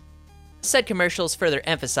commercials. Said commercials further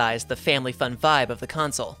emphasized the family fun vibe of the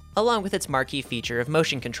console, along with its marquee feature of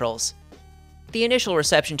motion controls. The initial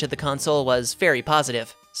reception to the console was very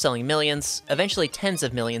positive, selling millions, eventually tens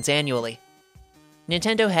of millions annually.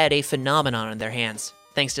 Nintendo had a phenomenon on their hands,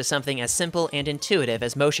 thanks to something as simple and intuitive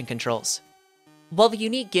as motion controls. While the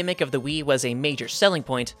unique gimmick of the Wii was a major selling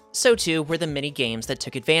point, so too were the many games that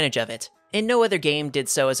took advantage of it, and no other game did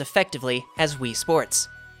so as effectively as Wii Sports.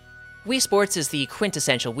 Wii Sports is the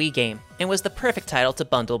quintessential Wii game, and was the perfect title to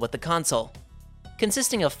bundle with the console.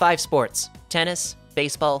 Consisting of 5 sports, tennis,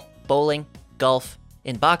 baseball, bowling, golf,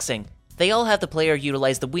 and boxing, they all have the player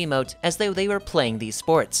utilize the Wiimote as though they were playing these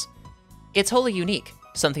sports. It's wholly unique,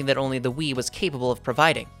 something that only the Wii was capable of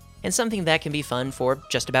providing, and something that can be fun for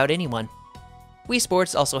just about anyone. Wii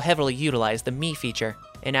Sports also heavily utilized the Me feature,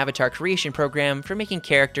 an avatar creation program for making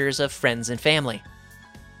characters of friends and family.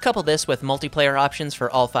 Couple this with multiplayer options for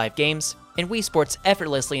all 5 games, and Wii Sports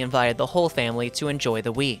effortlessly invited the whole family to enjoy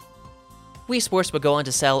the Wii. Wii Sports would go on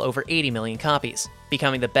to sell over 80 million copies,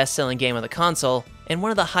 becoming the best-selling game on the console, and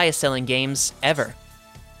one of the highest-selling games ever.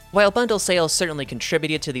 While bundle sales certainly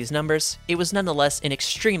contributed to these numbers, it was nonetheless an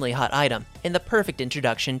extremely hot item, and the perfect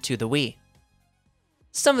introduction to the Wii.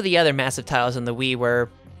 Some of the other massive titles on the Wii were,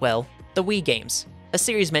 well, the Wii games, a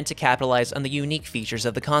series meant to capitalize on the unique features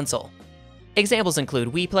of the console. Examples include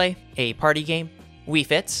Wii Play, a party game, Wii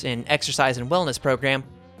Fit, an exercise and wellness program,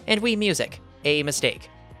 and Wii Music, a mistake.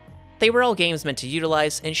 They were all games meant to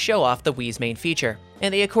utilize and show off the Wii's main feature,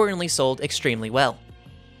 and they accordingly sold extremely well.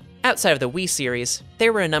 Outside of the Wii series,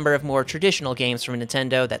 there were a number of more traditional games from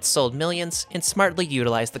Nintendo that sold millions and smartly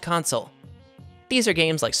utilized the console. These are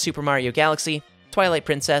games like Super Mario Galaxy, Twilight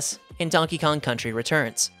Princess, and Donkey Kong Country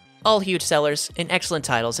Returns, all huge sellers and excellent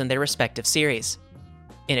titles in their respective series.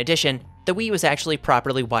 In addition, the Wii was actually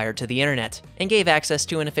properly wired to the internet, and gave access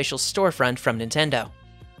to an official storefront from Nintendo.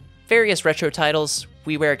 Various retro titles,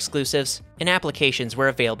 WiiWare exclusives, and applications were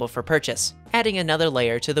available for purchase, adding another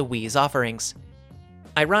layer to the Wii's offerings.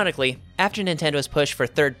 Ironically, after Nintendo's push for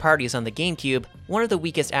third parties on the GameCube, one of the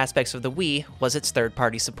weakest aspects of the Wii was its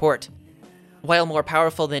third-party support. While more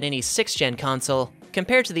powerful than any 6th-gen console,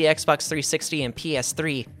 compared to the Xbox 360 and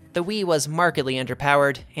PS3, the Wii was markedly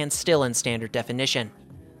underpowered and still in standard definition.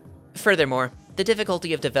 Furthermore, the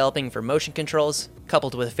difficulty of developing for motion controls,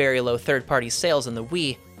 coupled with very low third-party sales on the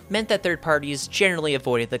Wii, meant that third parties generally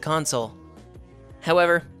avoided the console.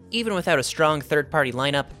 However, even without a strong third-party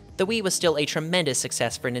lineup, the Wii was still a tremendous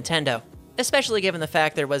success for Nintendo, especially given the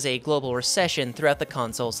fact there was a global recession throughout the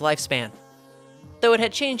console's lifespan. Though it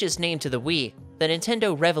had changed its name to the Wii, the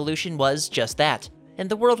Nintendo Revolution was just that, and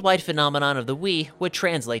the worldwide phenomenon of the Wii would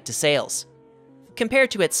translate to sales.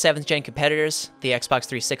 Compared to its 7th-gen competitors, the Xbox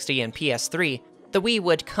 360 and PS3, the Wii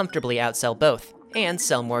would comfortably outsell both, and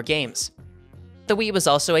sell more games. The Wii was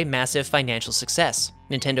also a massive financial success.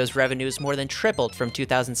 Nintendo's revenues more than tripled from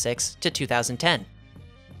 2006 to 2010.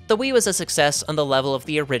 The Wii was a success on the level of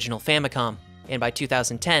the original Famicom, and by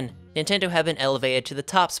 2010, Nintendo had been elevated to the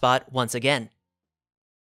top spot once again.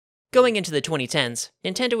 Going into the 2010s,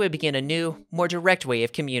 Nintendo would begin a new, more direct way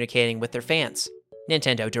of communicating with their fans: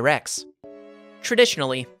 Nintendo Directs.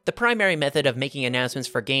 Traditionally, the primary method of making announcements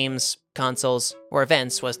for games, consoles, or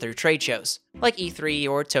events was through trade shows, like E3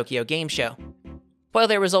 or Tokyo Game Show. While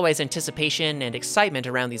there was always anticipation and excitement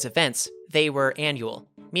around these events, they were annual,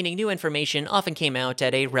 meaning new information often came out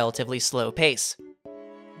at a relatively slow pace.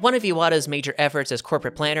 One of Iwata's major efforts as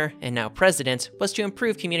corporate planner, and now president, was to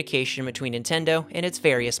improve communication between Nintendo and its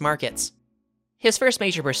various markets. His first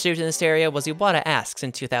major pursuit in this area was Iwata Asks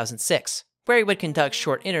in 2006, where he would conduct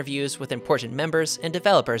short interviews with important members and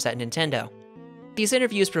developers at Nintendo. These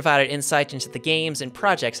interviews provided insight into the games and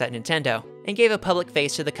projects at Nintendo, and gave a public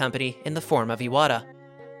face to the company in the form of Iwata.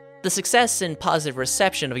 The success and positive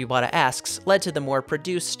reception of Iwata Asks led to the more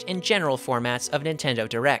produced and general formats of Nintendo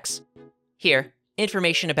Directs. Here,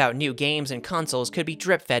 information about new games and consoles could be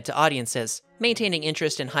drip-fed to audiences, maintaining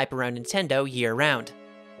interest and hype around Nintendo year-round.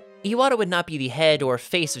 Iwata would not be the head or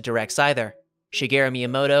face of directs either. Shigeru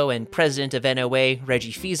Miyamoto and president of NOA,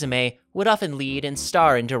 Reggie Fils-Aimé, would often lead and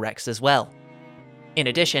star in directs as well. In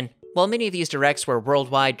addition, while many of these directs were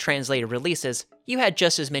worldwide translated releases, you had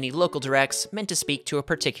just as many local directs meant to speak to a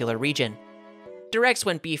particular region. Directs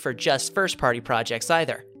wouldn't be for just first-party projects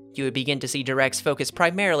either. You would begin to see directs focused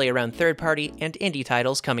primarily around third-party and indie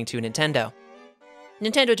titles coming to Nintendo.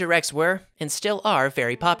 Nintendo Directs were, and still are,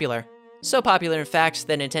 very popular. So popular, in fact,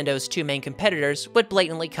 that Nintendo's two main competitors would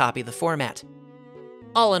blatantly copy the format.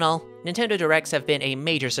 All in all, Nintendo Directs have been a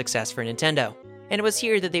major success for Nintendo, and it was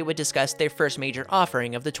here that they would discuss their first major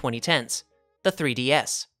offering of the 2010s, the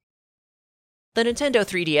 3DS. The Nintendo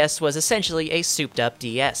 3DS was essentially a souped-up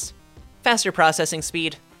DS. Faster processing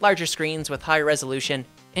speed, larger screens with higher resolution,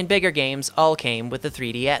 and bigger games all came with the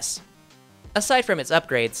 3DS. Aside from its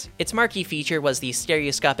upgrades, its marquee feature was the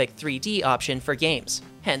stereoscopic 3D option for games,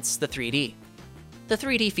 hence the 3D. The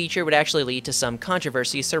 3D feature would actually lead to some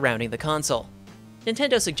controversy surrounding the console.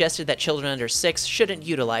 Nintendo suggested that children under 6 shouldn't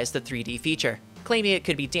utilize the 3D feature, claiming it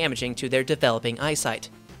could be damaging to their developing eyesight.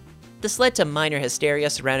 This led to minor hysteria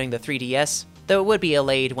surrounding the 3DS, though it would be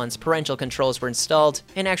allayed once parental controls were installed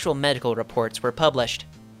and actual medical reports were published.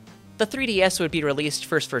 The 3DS would be released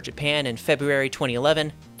first for Japan in February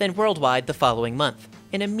 2011, then worldwide the following month,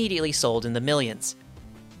 and immediately sold in the millions.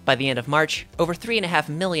 By the end of March, over 3.5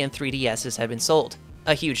 million 3DSs had been sold,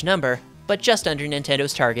 a huge number, but just under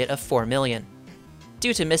Nintendo's target of 4 million.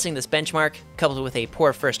 Due to missing this benchmark, coupled with a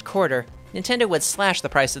poor first quarter, Nintendo would slash the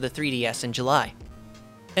price of the 3DS in July.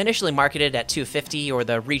 Initially marketed at $250 or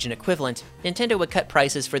the region equivalent, Nintendo would cut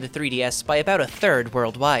prices for the 3DS by about a third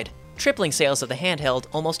worldwide, tripling sales of the handheld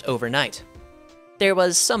almost overnight. There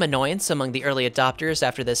was some annoyance among the early adopters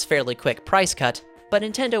after this fairly quick price cut, but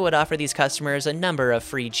Nintendo would offer these customers a number of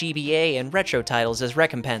free GBA and retro titles as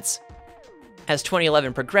recompense. As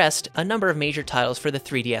 2011 progressed, a number of major titles for the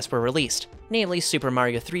 3DS were released, namely Super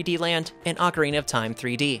Mario 3D Land and Ocarina of Time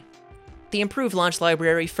 3D. The improved launch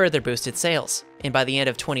library further boosted sales, and by the end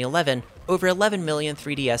of 2011, over 11 million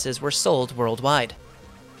 3DSs were sold worldwide.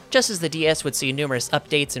 Just as the DS would see numerous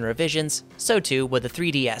updates and revisions, so too would the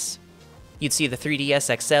 3DS. You'd see the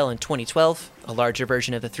 3DS XL in 2012, a larger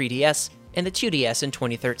version of the 3DS, and the 2DS in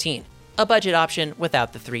 2013, a budget option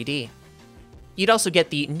without the 3D. You'd also get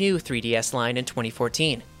the new 3DS line in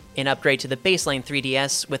 2014, an upgrade to the baseline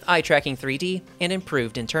 3DS with eye-tracking 3D and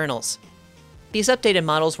improved internals. These updated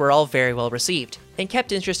models were all very well received, and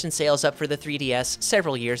kept interest in sales up for the 3DS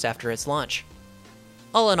several years after its launch.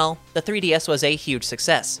 All in all, the 3DS was a huge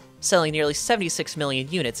success, selling nearly 76 million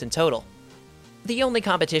units in total. The only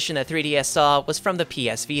competition that 3DS saw was from the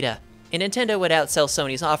PS Vita, and Nintendo would outsell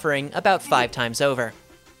Sony's offering about 5 times over.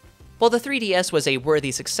 While the 3DS was a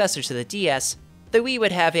worthy successor to the DS, the Wii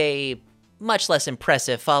would have a much less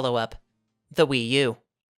impressive follow-up, the Wii U.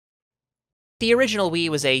 The original Wii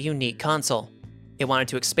was a unique console. It wanted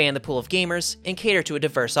to expand the pool of gamers and cater to a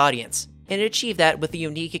diverse audience, and it achieved that with the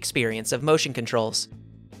unique experience of motion controls.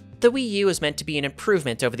 The Wii U is meant to be an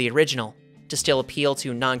improvement over the original, to still appeal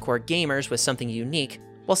to non-core gamers with something unique,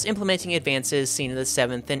 whilst implementing advances seen in the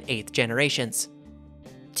 7th and 8th generations.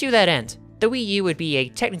 To that end, the Wii U would be a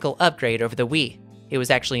technical upgrade over the Wii. It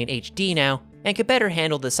was actually in HD now, and could better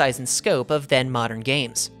handle the size and scope of then-modern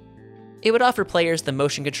games. It would offer players the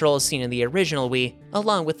motion controls seen in the original Wii,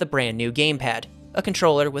 along with the brand new gamepad, a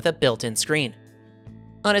controller with a built-in screen.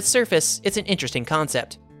 On its surface, it's an interesting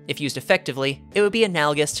concept. If used effectively, it would be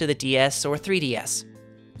analogous to the DS or 3DS.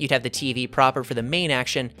 You'd have the TV proper for the main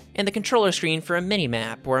action, and the controller screen for a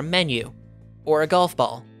mini-map or a menu, or a golf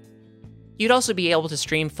ball. You'd also be able to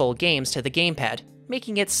stream full games to the gamepad,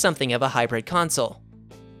 making it something of a hybrid console.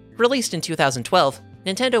 Released in 2012,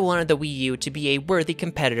 Nintendo wanted the Wii U to be a worthy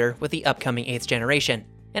competitor with the upcoming 8th generation,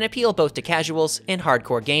 and appeal both to casuals and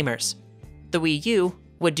hardcore gamers. The Wii U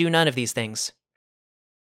would do none of these things.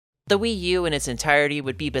 The Wii U in its entirety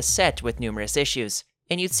would be beset with numerous issues,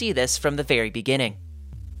 and you'd see this from the very beginning.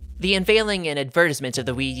 The unveiling and advertisement of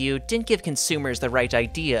the Wii U didn't give consumers the right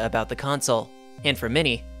idea about the console, and for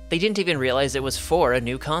many, they didn't even realize it was for a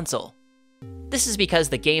new console. This is because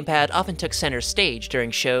the gamepad often took center stage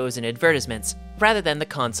during shows and advertisements, rather than the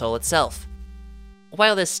console itself.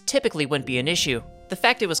 While this typically wouldn't be an issue, the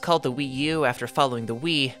fact it was called the Wii U after following the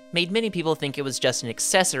Wii made many people think it was just an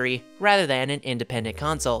accessory rather than an independent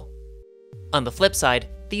console. On the flip side,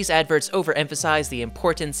 these adverts overemphasized the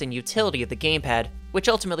importance and utility of the gamepad, which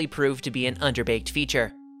ultimately proved to be an underbaked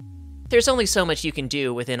feature. There's only so much you can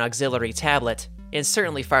do with an auxiliary tablet, and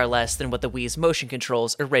certainly far less than what the Wii's motion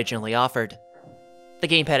controls originally offered. The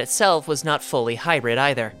gamepad itself was not fully hybrid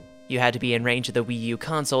either. You had to be in range of the Wii U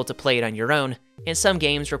console to play it on your own, and some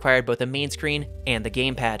games required both a main screen and the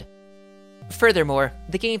gamepad. Furthermore,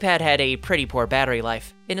 the gamepad had a pretty poor battery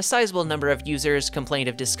life, and a sizable number of users complained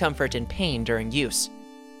of discomfort and pain during use.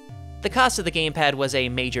 The cost of the gamepad was a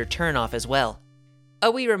major turnoff as well. A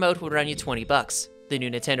Wii remote would run you $20, the new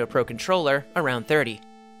Nintendo Pro Controller around $30,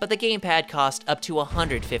 but the gamepad cost up to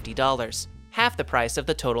 $150, half the price of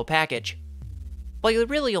the total package. While you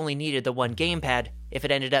really only needed the one gamepad, if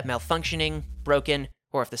it ended up malfunctioning, broken,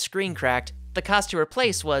 or if the screen cracked, the cost to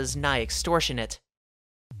replace was nigh extortionate.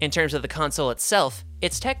 In terms of the console itself,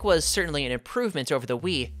 its tech was certainly an improvement over the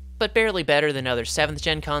Wii, but barely better than other 7th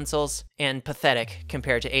gen consoles, and pathetic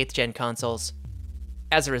compared to 8th gen consoles.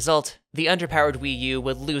 As a result, the underpowered Wii U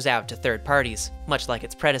would lose out to third parties, much like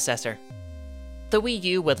its predecessor. The Wii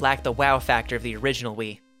U would lack the wow factor of the original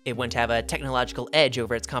Wii. It wouldn't have a technological edge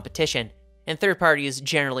over its competition, and third parties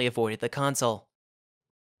generally avoided the console.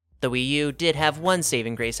 The Wii U did have one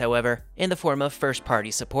saving grace, however, in the form of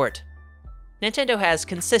first-party support. Nintendo has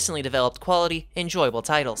consistently developed quality, enjoyable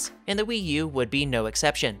titles, and the Wii U would be no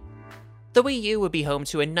exception. The Wii U would be home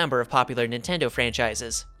to a number of popular Nintendo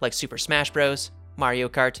franchises, like Super Smash Bros., Mario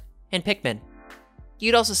Kart, and Pikmin.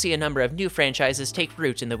 You'd also see a number of new franchises take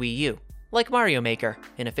root in the Wii U, like Mario Maker,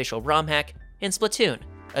 an official ROM hack, and Splatoon,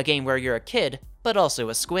 a game where you're a kid, but also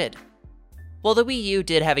a squid. While the Wii U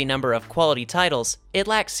did have a number of quality titles, it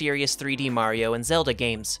lacked serious 3D Mario and Zelda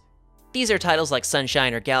games. These are titles like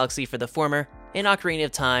Sunshine or Galaxy for the former, and Ocarina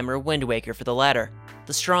of Time or Wind Waker for the latter,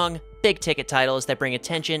 the strong, big-ticket titles that bring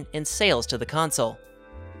attention and sales to the console.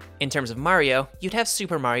 In terms of Mario, you'd have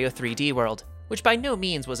Super Mario 3D World, which by no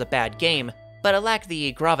means was a bad game, but it lacked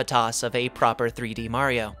the gravitas of a proper 3D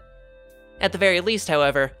Mario. At the very least,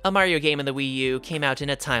 however, a Mario game in the Wii U came out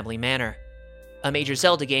in a timely manner. A major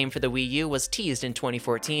Zelda game for the Wii U was teased in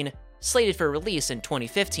 2014, slated for release in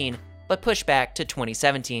 2015, but pushed back to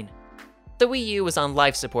 2017. The Wii U was on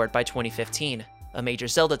life support by 2015. A major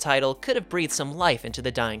Zelda title could have breathed some life into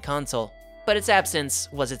the dying console, but its absence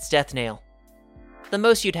was its death nail. The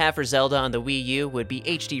most you'd have for Zelda on the Wii U would be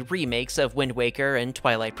HD remakes of Wind Waker and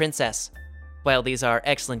Twilight Princess. While these are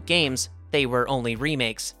excellent games, they were only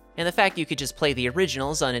remakes, and the fact you could just play the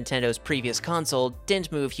originals on Nintendo's previous console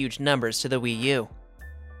didn't move huge numbers to the Wii U.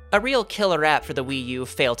 A real killer app for the Wii U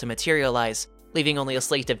failed to materialize, leaving only a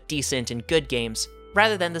slate of decent and good games,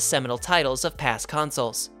 rather than the seminal titles of past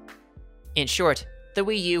consoles. In short, the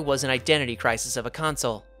Wii U was an identity crisis of a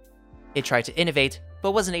console. It tried to innovate,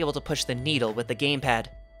 but wasn't able to push the needle with the gamepad.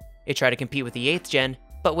 It tried to compete with the 8th gen,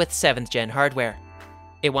 but with 7th gen hardware.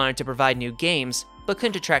 It wanted to provide new games, but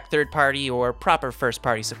couldn't attract third-party or proper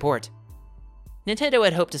first-party support. Nintendo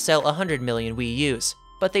had hoped to sell 100 million Wii U's,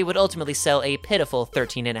 but they would ultimately sell a pitiful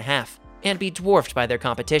 13.5, and be dwarfed by their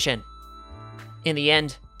competition. In the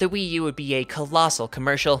end, the Wii U would be a colossal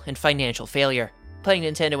commercial and financial failure, putting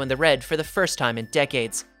Nintendo in the red for the first time in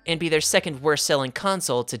decades, and be their second worst-selling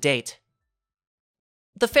console to date.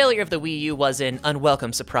 The failure of the Wii U was an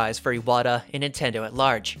unwelcome surprise for Iwata and Nintendo at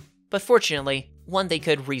large, but fortunately, one they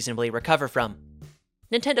could reasonably recover from.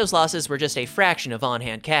 Nintendo's losses were just a fraction of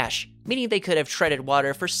on-hand cash, meaning they could have treaded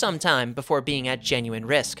water for some time before being at genuine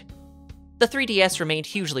risk. The 3DS remained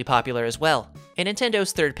hugely popular as well, and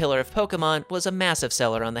Nintendo's third pillar of Pokémon was a massive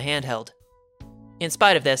seller on the handheld. In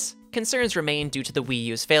spite of this, concerns remained due to the Wii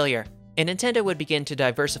U's failure, and Nintendo would begin to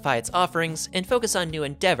diversify its offerings and focus on new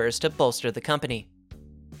endeavors to bolster the company.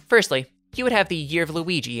 Firstly, you would have the Year of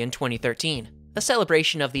Luigi in 2013, a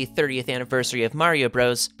celebration of the 30th anniversary of Mario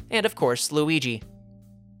Bros, and of course, Luigi.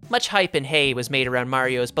 Much hype and hay was made around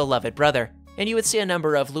Mario's beloved brother, and you would see a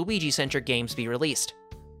number of Luigi-centric games be released.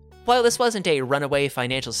 While this wasn't a runaway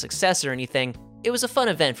financial success or anything, it was a fun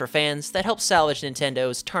event for fans that helped salvage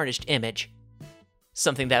Nintendo's tarnished image.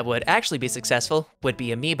 Something that would actually be successful would be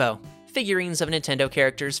Amiibo, figurines of Nintendo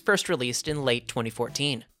characters first released in late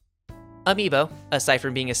 2014. Amiibo, aside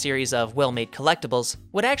from being a series of well-made collectibles,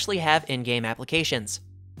 would actually have in-game applications.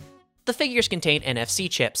 The figures contained NFC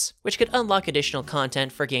chips, which could unlock additional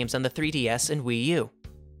content for games on the 3DS and Wii U.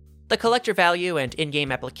 The collector value and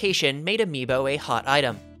in-game application made Amiibo a hot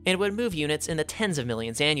item, and would move units in the tens of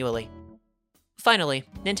millions annually. Finally,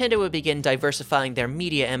 Nintendo would begin diversifying their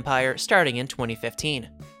media empire starting in 2015.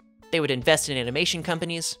 They would invest in animation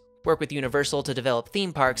companies, work with Universal to develop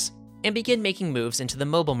theme parks, and begin making moves into the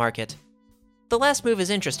mobile market. The last move is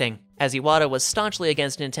interesting, as Iwata was staunchly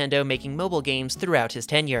against Nintendo making mobile games throughout his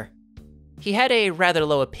tenure. He had a rather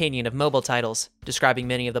low opinion of mobile titles, describing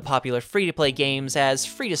many of the popular free-to-play games as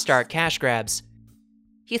free-to-start cash grabs.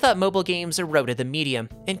 He thought mobile games eroded the medium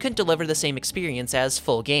and couldn't deliver the same experience as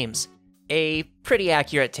full games. A pretty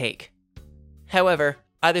accurate take. However,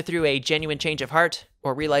 Either through a genuine change of heart,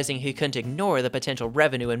 or realizing he couldn't ignore the potential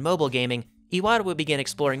revenue in mobile gaming, Iwata would begin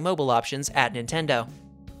exploring mobile options at Nintendo.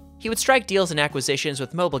 He would strike deals and acquisitions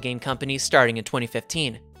with mobile game companies starting in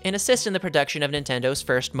 2015, and assist in the production of Nintendo's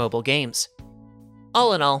first mobile games.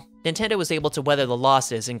 All in all, Nintendo was able to weather the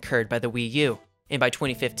losses incurred by the Wii U, and by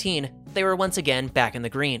 2015, they were once again back in the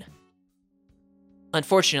green.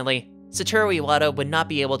 Unfortunately, Satoru Iwata would not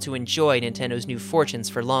be able to enjoy Nintendo's new fortunes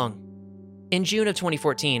for long. In June of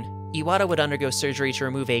 2014, Iwata would undergo surgery to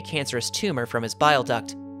remove a cancerous tumor from his bile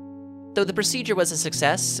duct. Though the procedure was a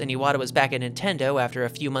success and Iwata was back at Nintendo after a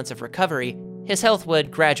few months of recovery, his health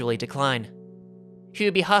would gradually decline. He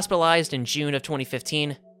would be hospitalized in June of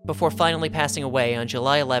 2015, before finally passing away on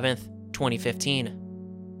July 11th, 2015.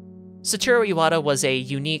 Satoru Iwata was a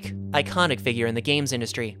unique, iconic figure in the games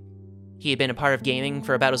industry. He had been a part of gaming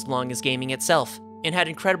for about as long as gaming itself, and had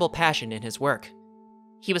incredible passion in his work.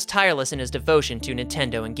 He was tireless in his devotion to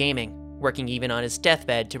Nintendo and gaming, working even on his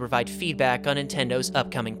deathbed to provide feedback on Nintendo's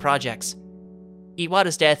upcoming projects.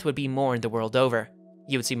 Iwata's death would be mourned the world over.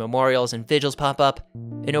 You would see memorials and vigils pop up,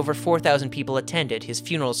 and over 4,000 people attended his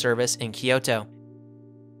funeral service in Kyoto.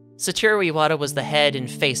 Satoru Iwata was the head and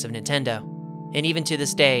face of Nintendo, and even to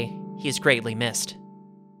this day, he is greatly missed.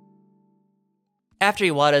 After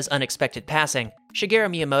Iwata's unexpected passing, Shigeru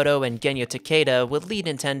Miyamoto and Genyo Takeda would lead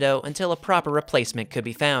Nintendo until a proper replacement could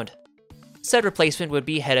be found. Said replacement would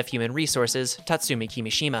be head of human resources, Tatsumi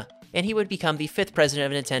Kimishima, and he would become the 5th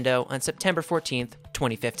president of Nintendo on September 14th,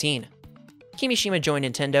 2015. Kimishima joined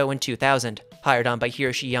Nintendo in 2000, hired on by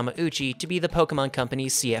Hiroshi Yamauchi to be the Pokemon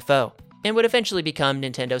Company's CFO, and would eventually become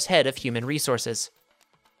Nintendo's head of human resources.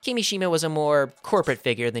 Kimishima was a more corporate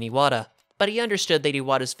figure than Iwata, but he understood that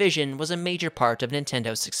Iwata's vision was a major part of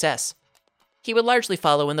Nintendo's success. He would largely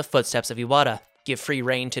follow in the footsteps of Iwata, give free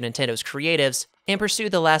rein to Nintendo's creatives, and pursue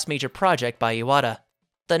the last major project by Iwata,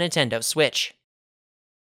 the Nintendo Switch.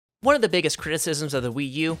 One of the biggest criticisms of the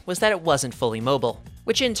Wii U was that it wasn't fully mobile,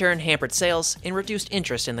 which in turn hampered sales and reduced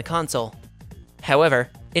interest in the console. However,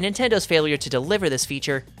 in Nintendo's failure to deliver this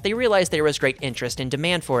feature, they realized there was great interest and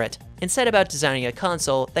demand for it, and set about designing a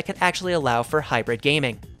console that could actually allow for hybrid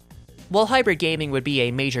gaming. While hybrid gaming would be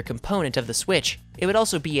a major component of the Switch, it would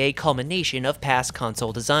also be a culmination of past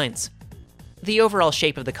console designs. The overall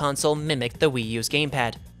shape of the console mimicked the Wii U's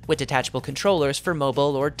gamepad, with detachable controllers for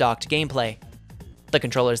mobile or docked gameplay. The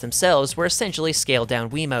controllers themselves were essentially scaled-down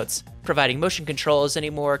Wiimotes, providing motion controls in a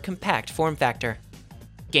more compact form factor.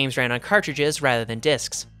 Games ran on cartridges rather than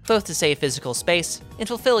discs, both to save physical space and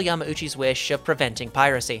fulfill Yamauchi's wish of preventing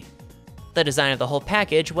piracy. The design of the whole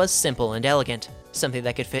package was simple and elegant, something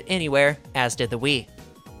that could fit anywhere, as did the Wii.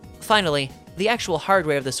 Finally, the actual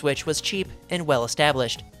hardware of the Switch was cheap and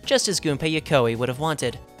well-established, just as Gunpei Yokoi would have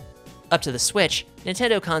wanted. Up to the Switch,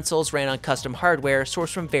 Nintendo consoles ran on custom hardware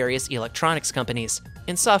sourced from various electronics companies,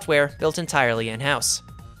 and software built entirely in-house.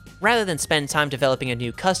 Rather than spend time developing a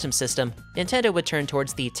new custom system, Nintendo would turn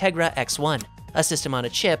towards the Tegra X1, a system on a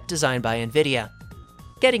chip designed by NVIDIA.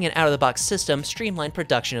 Getting an out-of-the-box system streamlined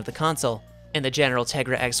production of the console, and the general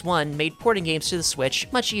Tegra X1 made porting games to the Switch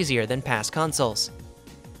much easier than past consoles.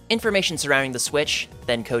 Information surrounding the Switch,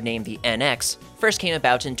 then codenamed the NX, first came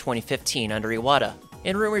about in 2015 under Iwata,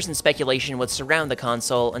 and rumors and speculation would surround the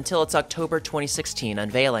console until its October 2016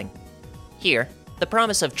 unveiling. Here, the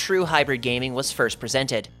promise of true hybrid gaming was first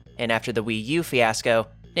presented, and after the Wii U fiasco,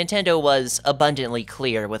 Nintendo was abundantly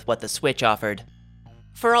clear with what the Switch offered.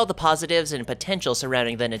 For all the positives and potential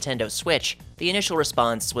surrounding the Nintendo Switch, the initial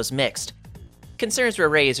response was mixed. Concerns were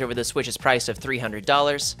raised over the Switch's price of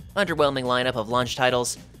 $300, underwhelming lineup of launch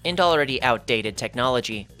titles, and already outdated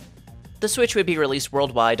technology. The Switch would be released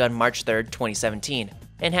worldwide on March 3, 2017,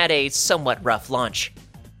 and had a somewhat rough launch.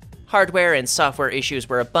 Hardware and software issues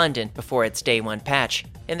were abundant before its Day 1 patch,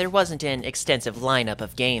 and there wasn't an extensive lineup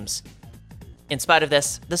of games. In spite of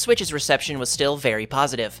this, the Switch's reception was still very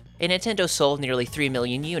positive, and Nintendo sold nearly 3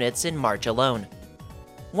 million units in March alone.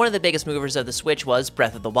 One of the biggest movers of the Switch was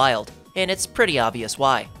Breath of the Wild, and it's pretty obvious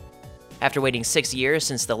why. After waiting 6 years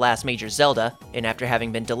since the last major Zelda, and after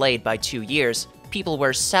having been delayed by 2 years, people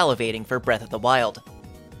were salivating for Breath of the Wild.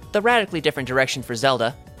 The radically different direction for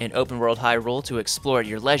Zelda, an open-world Hyrule to explore at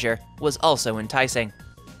your leisure, was also enticing.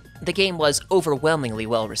 The game was overwhelmingly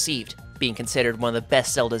well received, being considered one of the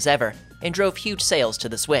best Zeldas ever, and drove huge sales to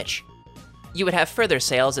the Switch. You would have further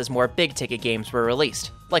sales as more big-ticket games were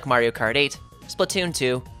released, like Mario Kart 8, Splatoon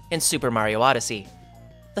 2, and Super Mario Odyssey.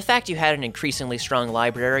 The fact you had an increasingly strong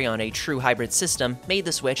library on a true hybrid system made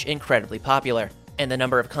the Switch incredibly popular, and the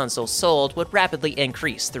number of consoles sold would rapidly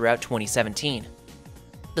increase throughout 2017.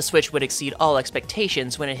 The Switch would exceed all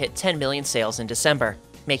expectations when it hit 10 million sales in December,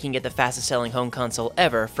 making it the fastest-selling home console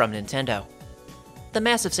ever from Nintendo. The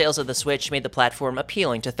massive sales of the Switch made the platform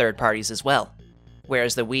appealing to third parties as well.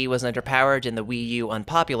 Whereas the Wii was underpowered and the Wii U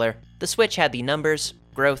unpopular, the Switch had the numbers,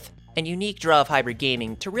 growth, and unique draw of hybrid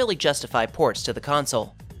gaming to really justify ports to the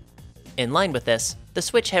console. In line with this, the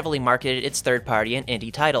Switch heavily marketed its third-party and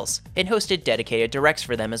indie titles, and hosted dedicated directs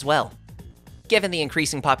for them as well. Given the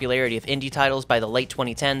increasing popularity of indie titles by the late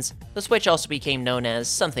 2010s, the Switch also became known as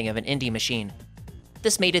something of an indie machine.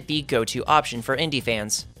 This made it the go-to option for indie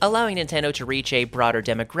fans, allowing Nintendo to reach a broader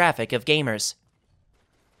demographic of gamers.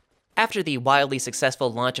 After the wildly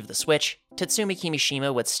successful launch of the Switch, Tatsumi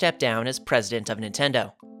Kimishima would step down as president of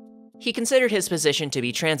Nintendo. He considered his position to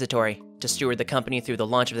be transitory, to steward the company through the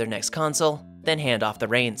launch of their next console, then hand off the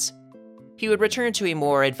reins. He would return to a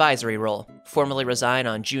more advisory role, formally resign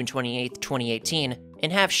on June 28, 2018,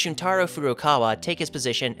 and have Shuntaro Furukawa take his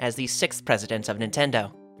position as the 6th president of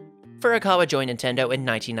Nintendo. Furukawa joined Nintendo in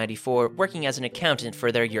 1994, working as an accountant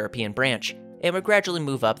for their European branch, and would gradually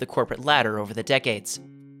move up the corporate ladder over the decades.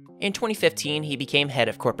 In 2015, he became head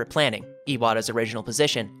of corporate planning, Iwata's original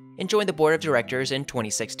position, and joined the board of directors in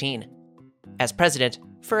 2016. As president,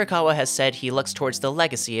 Furukawa has said he looks towards the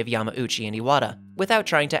legacy of Yamauchi and Iwata, without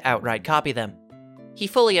trying to outright copy them. He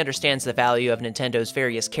fully understands the value of Nintendo's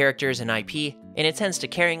various characters and IP, and intends to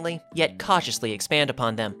caringly, yet cautiously expand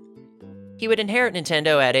upon them. He would inherit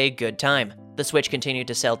Nintendo at a good time. The Switch continued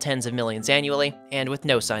to sell tens of millions annually, and with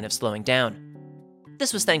no sign of slowing down.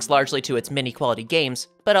 This was thanks largely to its mini-quality games,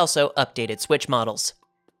 but also updated Switch models.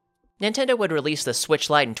 Nintendo would release the Switch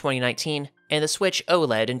Lite in 2019, and the Switch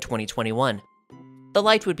OLED in 2021. The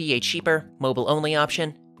Lite would be a cheaper, mobile-only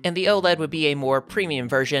option, and the OLED would be a more premium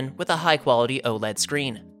version with a high-quality OLED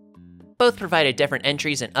screen. Both provided different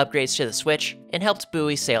entries and upgrades to the Switch, and helped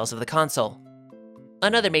buoy sales of the console.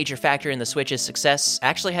 Another major factor in the Switch's success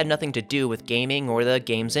actually had nothing to do with gaming or the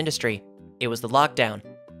games industry. It was the lockdown.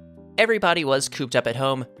 Everybody was cooped up at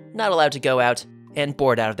home, not allowed to go out, and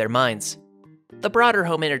bored out of their minds. The broader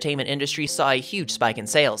home entertainment industry saw a huge spike in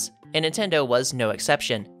sales, and Nintendo was no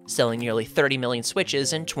exception, selling nearly 30 million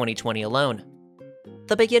Switches in 2020 alone.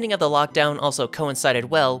 The beginning of the lockdown also coincided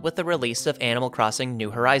well with the release of Animal Crossing: New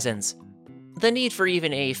Horizons. The need for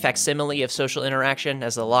even a facsimile of social interaction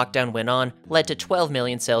as the lockdown went on led to 12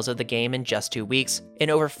 million sales of the game in just 2 weeks, and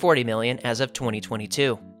over 40 million as of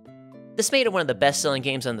 2022. This made it one of the best-selling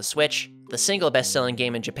games on the Switch, the single best-selling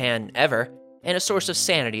game in Japan ever, and a source of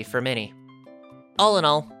sanity for many. All in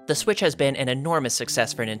all, the Switch has been an enormous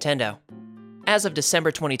success for Nintendo. As of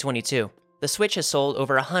December 2022, the Switch has sold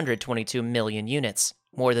over 122 million units,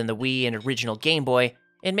 more than the Wii and original Game Boy,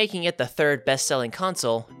 and making it the 3rd best-selling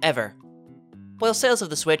console ever. While sales of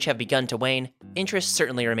the Switch have begun to wane, interest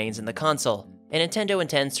certainly remains in the console, and Nintendo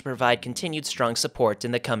intends to provide continued strong support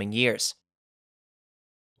in the coming years.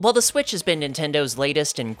 While the Switch has been Nintendo's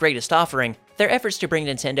latest and greatest offering, their efforts to bring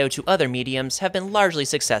Nintendo to other mediums have been largely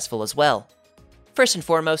successful as well. First and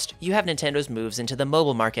foremost, you have Nintendo's moves into the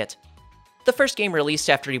mobile market. The first game released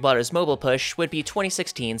after Iwata's mobile push would be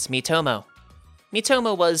 2016's Miitomo.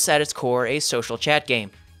 Miitomo was, at its core, a social chat game.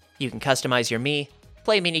 You can customize your Mii,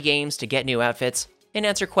 play mini-games to get new outfits, and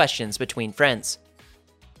answer questions between friends.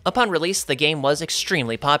 Upon release, the game was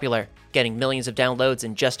extremely popular, getting millions of downloads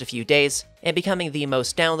in just a few days, and becoming the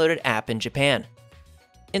most downloaded app in Japan.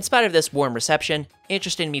 In spite of this warm reception,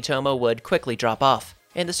 interest in Miitomo would quickly drop off,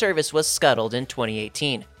 and the service was scuttled in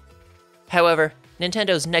 2018. However,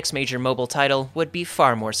 Nintendo's next major mobile title would be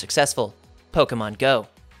far more successful: Pokémon Go.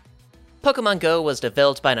 Pokémon Go was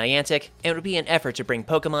developed by Niantic and would be an effort to bring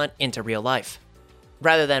Pokémon into real life.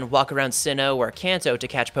 Rather than walk around Sinnoh or Kanto to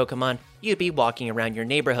catch Pokémon, you'd be walking around your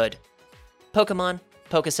neighborhood. Pokémon,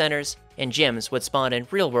 Pokécenters, and gyms would spawn in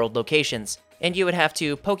real-world locations, and you would have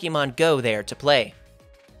to Pokémon Go there to play.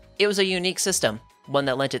 It was a unique system, one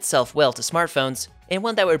that lent itself well to smartphones, and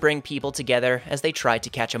one that would bring people together as they tried to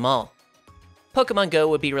catch them all. Pokémon Go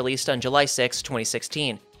would be released on July 6,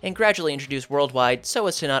 2016, and gradually introduced worldwide so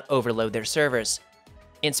as to not overload their servers.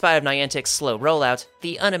 In spite of Niantic's slow rollout,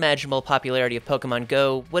 the unimaginable popularity of Pokémon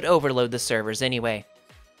Go would overload the servers anyway.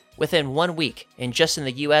 Within 1 week, and just in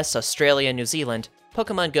the US, Australia, and New Zealand,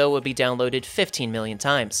 Pokémon Go would be downloaded 15 million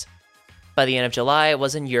times. By the end of July, it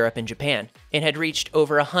was in Europe and Japan, and had reached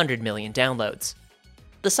over 100 million downloads.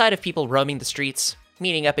 The sight of people roaming the streets,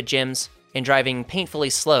 meeting up at gyms, and driving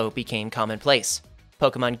painfully slow became commonplace.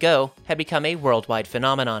 Pokémon Go had become a worldwide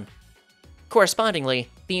phenomenon. Correspondingly,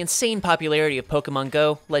 the insane popularity of Pokémon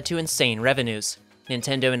Go led to insane revenues.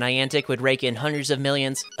 Nintendo and Niantic would rake in hundreds of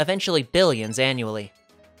millions, eventually billions annually.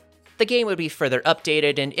 The game would be further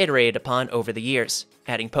updated and iterated upon over the years,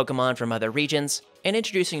 adding Pokémon from other regions, and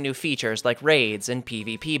introducing new features like raids and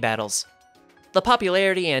PvP battles. The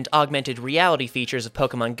popularity and augmented reality features of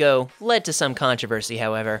Pokemon Go led to some controversy,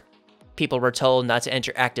 however. People were told not to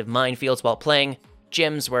enter active minefields while playing,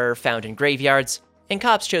 gyms were found in graveyards, and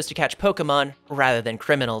cops chose to catch Pokemon rather than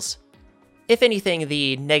criminals. If anything,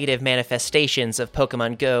 the negative manifestations of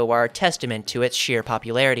Pokemon Go are a testament to its sheer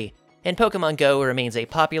popularity, and Pokemon Go remains a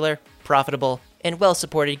popular, profitable, and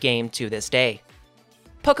well-supported game to this day.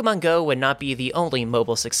 Pokemon Go would not be the only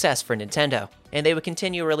mobile success for Nintendo, and they would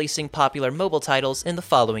continue releasing popular mobile titles in the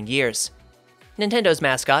following years. Nintendo's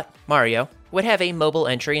mascot, Mario, would have a mobile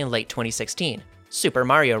entry in late 2016, Super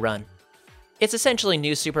Mario Run. It's essentially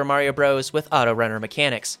new Super Mario Bros. With auto-runner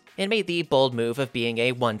mechanics, and made the bold move of being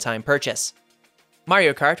a one-time purchase.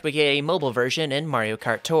 Mario Kart would get a mobile version in Mario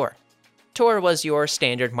Kart Tour. Tour was your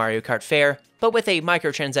standard Mario Kart fare, but with a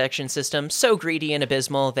microtransaction system so greedy and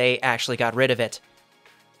abysmal they actually got rid of it.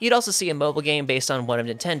 You'd also see a mobile game based on one of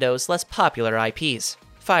Nintendo's less popular IPs,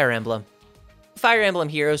 Fire Emblem. Fire Emblem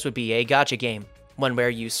Heroes would be a gacha game, one where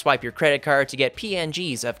you swipe your credit card to get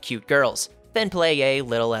PNGs of cute girls, then play a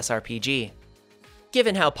little SRPG.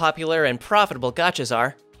 Given how popular and profitable gachas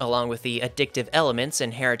are, along with the addictive elements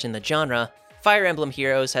inherent in the genre, Fire Emblem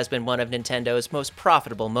Heroes has been one of Nintendo's most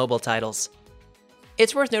profitable mobile titles.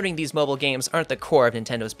 It's worth noting these mobile games aren't the core of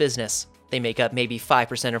Nintendo's business. They make up maybe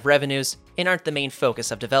 5% of revenues and aren't the main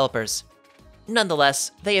focus of developers.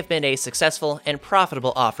 Nonetheless, they have been a successful and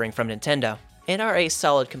profitable offering from Nintendo, and are a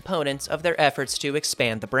solid component of their efforts to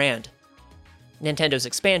expand the brand. Nintendo's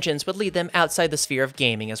expansions would lead them outside the sphere of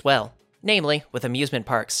gaming as well, namely with amusement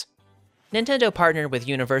parks. Nintendo partnered with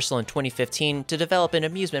Universal in 2015 to develop an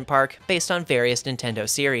amusement park based on various Nintendo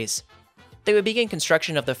series. They would begin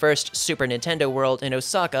construction of the first Super Nintendo World in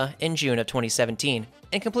Osaka in June of 2017,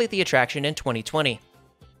 and complete the attraction in 2020.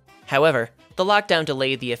 However, the lockdown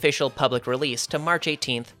delayed the official public release to March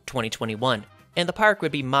 18, 2021, and the park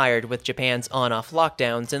would be mired with Japan's on-off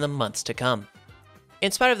lockdowns in the months to come.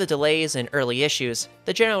 In spite of the delays and early issues,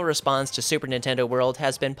 the general response to Super Nintendo World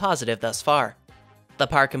has been positive thus far. The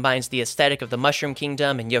park combines the aesthetic of the Mushroom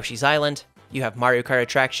Kingdom and Yoshi's Island, you have Mario Kart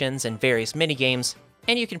attractions and various minigames,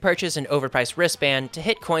 and you can purchase an overpriced wristband to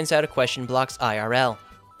hit coins out of question blocks IRL.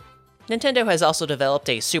 Nintendo has also developed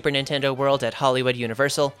a Super Nintendo World at Hollywood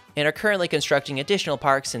Universal, and are currently constructing additional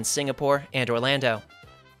parks in Singapore and Orlando.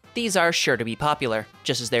 These are sure to be popular,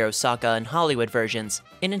 just as their Osaka and Hollywood versions,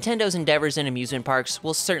 and Nintendo's endeavors in amusement parks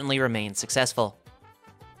will certainly remain successful.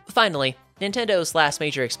 Finally, Nintendo's last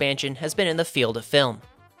major expansion has been in the field of film.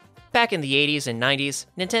 Back in the 80s and 90s,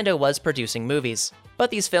 Nintendo was producing movies, but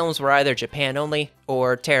these films were either Japan only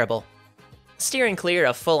or terrible. Steering clear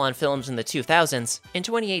of full-on films in the 2000s, in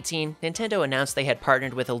 2018, Nintendo announced they had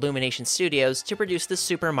partnered with Illumination Studios to produce the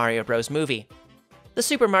Super Mario Bros. Movie. The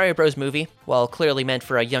Super Mario Bros. Movie, while clearly meant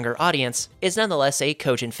for a younger audience, is nonetheless a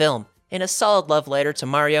cogent film, and a solid love letter to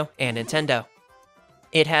Mario and Nintendo.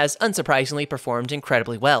 It has unsurprisingly performed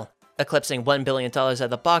incredibly well, eclipsing $1 billion at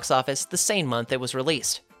the box office the same month it was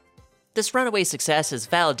released. This runaway success has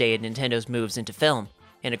validated Nintendo's moves into film,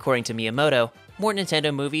 and according to Miyamoto, more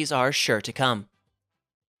Nintendo movies are sure to come.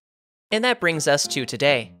 And that brings us to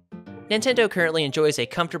today. Nintendo currently enjoys a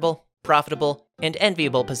comfortable, profitable, and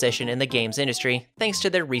enviable position in the games industry thanks to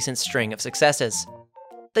their recent string of successes.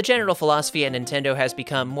 The general philosophy at Nintendo has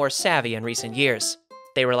become more savvy in recent years.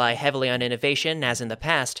 They rely heavily on innovation as in the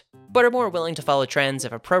past, but are more willing to follow trends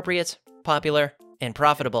if appropriate, popular, and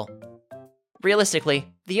profitable. Realistically,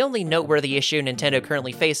 the only noteworthy issue Nintendo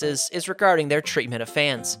currently faces is regarding their treatment of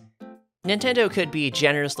fans. Nintendo could be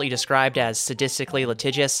generously described as sadistically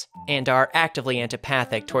litigious, and are actively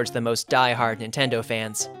antipathic towards the most die-hard Nintendo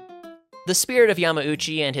fans. The spirit of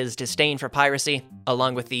Yamauchi and his disdain for piracy,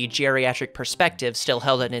 along with the geriatric perspective still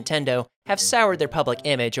held at Nintendo, have soured their public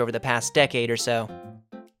image over the past decade or so.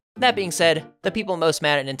 That being said, the people most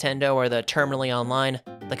mad at Nintendo are the terminally online,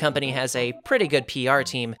 the company has a pretty good PR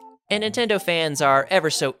team, and Nintendo fans are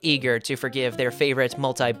ever so eager to forgive their favorite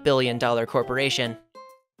multi-billion-dollar corporation.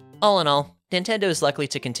 All in all, Nintendo is likely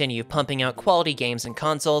to continue pumping out quality games and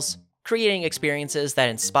consoles, creating experiences that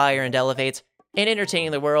inspire and elevate, and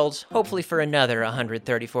entertaining the world, hopefully for another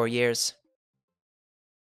 134 years.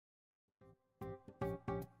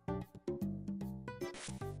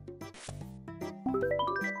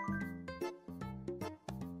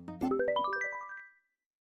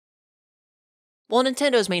 While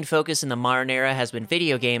Nintendo's main focus in the modern era has been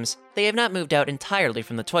video games, they have not moved out entirely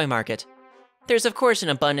from the toy market. There's of course an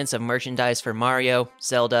abundance of merchandise for Mario,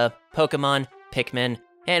 Zelda, Pokemon, Pikmin,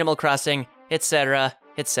 Animal Crossing, etc.,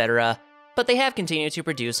 etc., but they have continued to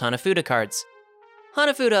produce Hanafuda cards.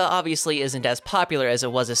 Hanafuda obviously isn't as popular as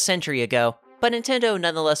it was a century ago, But Nintendo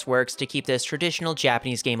nonetheless works to keep this traditional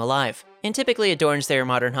Japanese game alive, and typically adorns their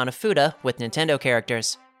modern Hanafuda with Nintendo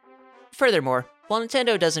characters. Furthermore, while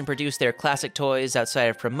Nintendo doesn't produce their classic toys outside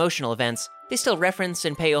of promotional events, they still reference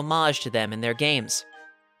and pay homage to them in their games.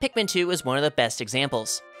 Pikmin 2 is one of the best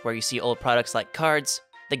examples, where you see old products like cards,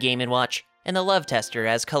 the Game & Watch, and the Love Tester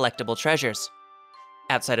as collectible treasures.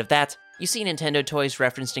 Outside of that, you see Nintendo toys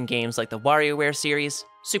referenced in games like the WarioWare series,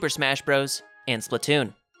 Super Smash Bros., and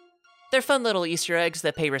Splatoon. They're fun little Easter eggs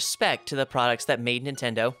that pay respect to the products that made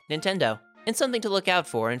Nintendo, Nintendo, and something to look out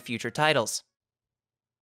for in future titles.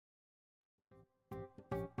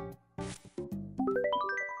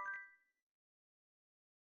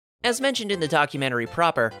 As mentioned in the documentary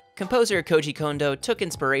proper, composer Koji Kondo took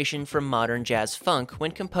inspiration from modern jazz funk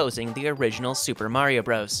when composing the original Super Mario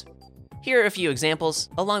Bros. Here are a few examples,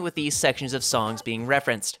 along with these sections of songs being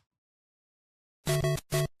referenced.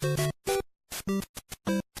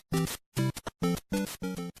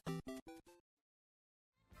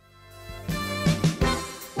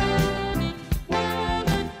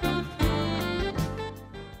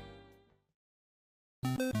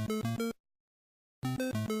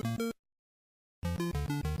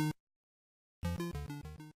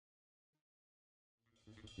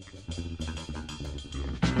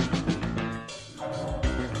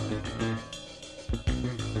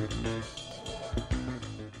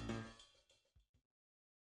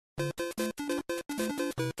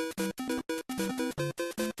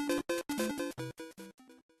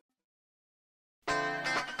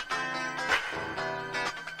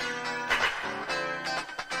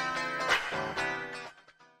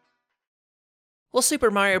 While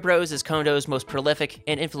Super Mario Bros. Is Kondo's most prolific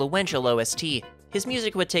and influential OST, his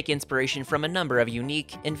music would take inspiration from a number of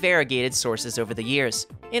unique and variegated sources over the years,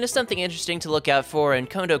 and is something interesting to look out for in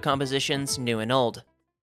Kondo compositions new and old.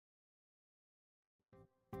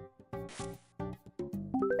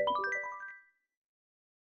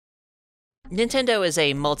 Nintendo is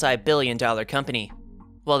a multi-billion-dollar company.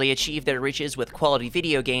 While they achieve their riches with quality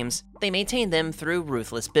video games, they maintain them through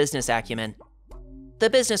ruthless business acumen. The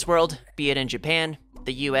business world, be it in Japan,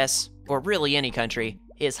 the US, or really any country,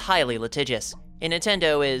 is highly litigious, and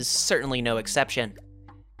Nintendo is certainly no exception.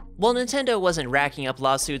 While Nintendo wasn't racking up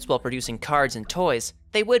lawsuits while producing cards and toys,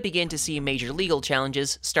 they would begin to see major legal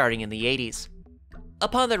challenges starting in the 80s.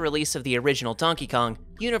 Upon the release of the original Donkey Kong,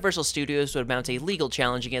 Universal Studios would mount a legal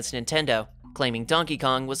challenge against Nintendo, claiming Donkey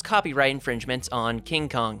Kong was copyright infringement on King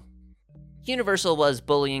Kong. Universal was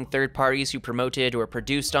bullying third parties who promoted or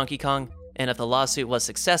produced Donkey Kong, and if the lawsuit was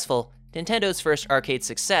successful, Nintendo's first arcade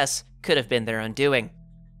success could have been their undoing.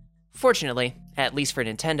 Fortunately, at least for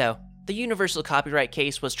Nintendo, the Universal copyright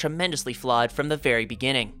case was tremendously flawed from the very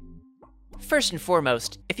beginning. First and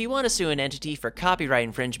foremost, if you want to sue an entity for copyright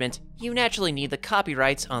infringement, you naturally need the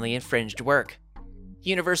copyrights on the infringed work.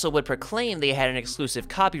 Universal would proclaim they had an exclusive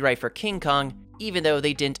copyright for King Kong, even though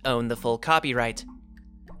they didn't own the full copyright.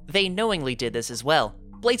 They knowingly did this as well,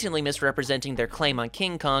 blatantly misrepresenting their claim on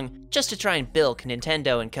King Kong just to try and bilk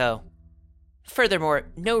Nintendo and Co. Furthermore,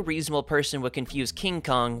 no reasonable person would confuse King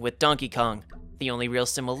Kong with Donkey Kong. The only real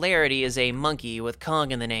similarity is a monkey with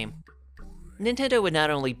Kong in the name. Nintendo would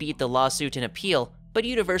not only beat the lawsuit in appeal, but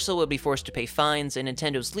Universal would be forced to pay fines and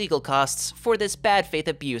Nintendo's legal costs for this bad faith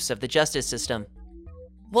abuse of the justice system.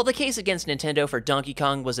 While the case against Nintendo for Donkey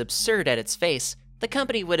Kong was absurd at its face, the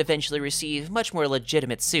company would eventually receive much more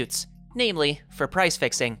legitimate suits, namely for price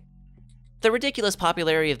fixing. The ridiculous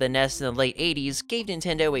popularity of the NES in the late 80s gave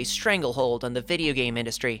Nintendo a stranglehold on the video game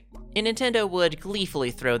industry, and Nintendo would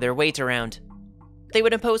gleefully throw their weight around. They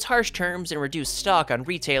would impose harsh terms and reduce stock on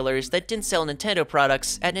retailers that didn't sell Nintendo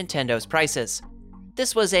products at Nintendo's prices.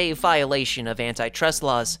 This was a violation of antitrust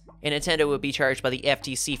laws, and Nintendo would be charged by the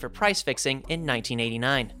FTC for price fixing in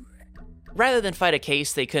 1989. Rather than fight a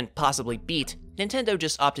case they couldn't possibly beat, Nintendo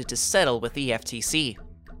just opted to settle with the FTC.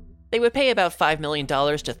 They would pay about $5 million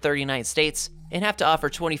to 39 states and have to offer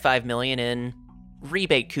 $25 million in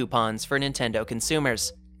rebate coupons for Nintendo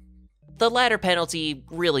consumers. The latter penalty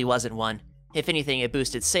really wasn't one. If anything, it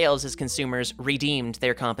boosted sales as consumers redeemed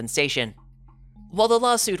their compensation. While the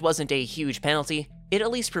lawsuit wasn't a huge penalty, it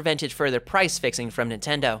at least prevented further price fixing from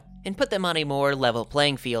Nintendo and put them on a more level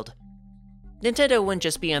playing field. Nintendo wouldn't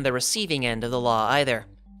just be on the receiving end of the law either.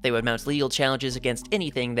 They would mount legal challenges against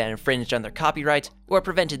anything that infringed on their copyright or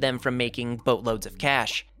prevented them from making boatloads of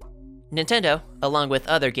cash. Nintendo, along with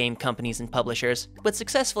other game companies and publishers, would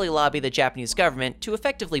successfully lobby the Japanese government to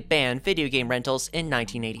effectively ban video game rentals in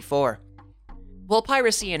 1984. While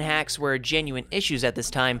piracy and hacks were genuine issues at this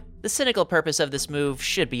time, the cynical purpose of this move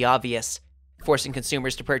should be obvious. Forcing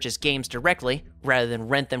consumers to purchase games directly, rather than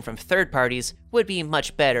rent them from third parties, would be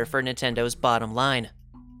much better for Nintendo's bottom line.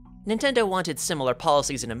 Nintendo wanted similar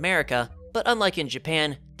policies in America, but unlike in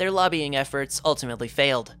Japan, their lobbying efforts ultimately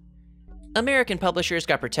failed. American publishers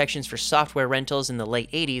got protections for software rentals in the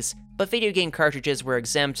late 80s, but video game cartridges were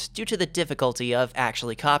exempt due to the difficulty of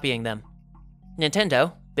actually copying them.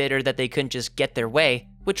 Nintendo, bitter that they couldn't just get their way,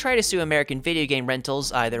 would try to sue American video game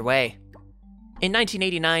rentals either way. In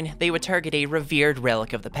 1989, they would target a revered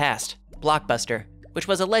relic of the past, Blockbuster, which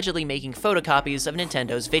was allegedly making photocopies of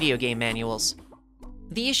Nintendo's video game manuals.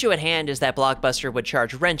 The issue at hand is that Blockbuster would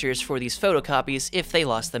charge renters for these photocopies if they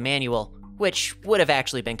lost the manual, which would have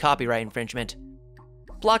actually been copyright infringement.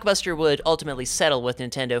 Blockbuster would ultimately settle with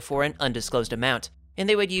Nintendo for an undisclosed amount, and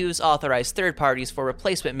they would use authorized third parties for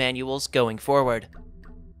replacement manuals going forward.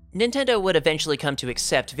 Nintendo would eventually come to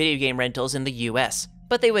accept video game rentals in the US,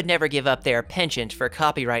 but they would never give up their penchant for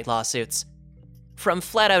copyright lawsuits. From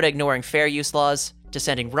flat-out ignoring fair use laws, to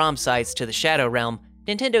sending ROM sites to the Shadow Realm,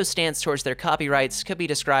 Nintendo's stance towards their copyrights could be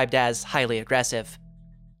described as highly aggressive.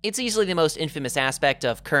 It's easily the most infamous aspect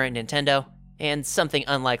of current Nintendo, and something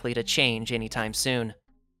unlikely to change anytime soon.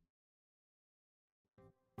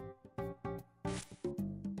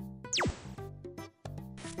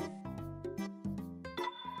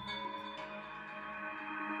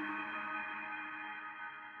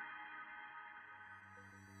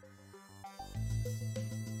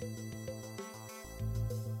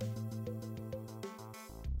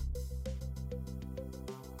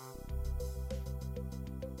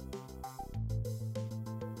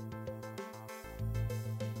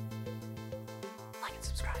 Like and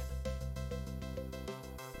subscribe.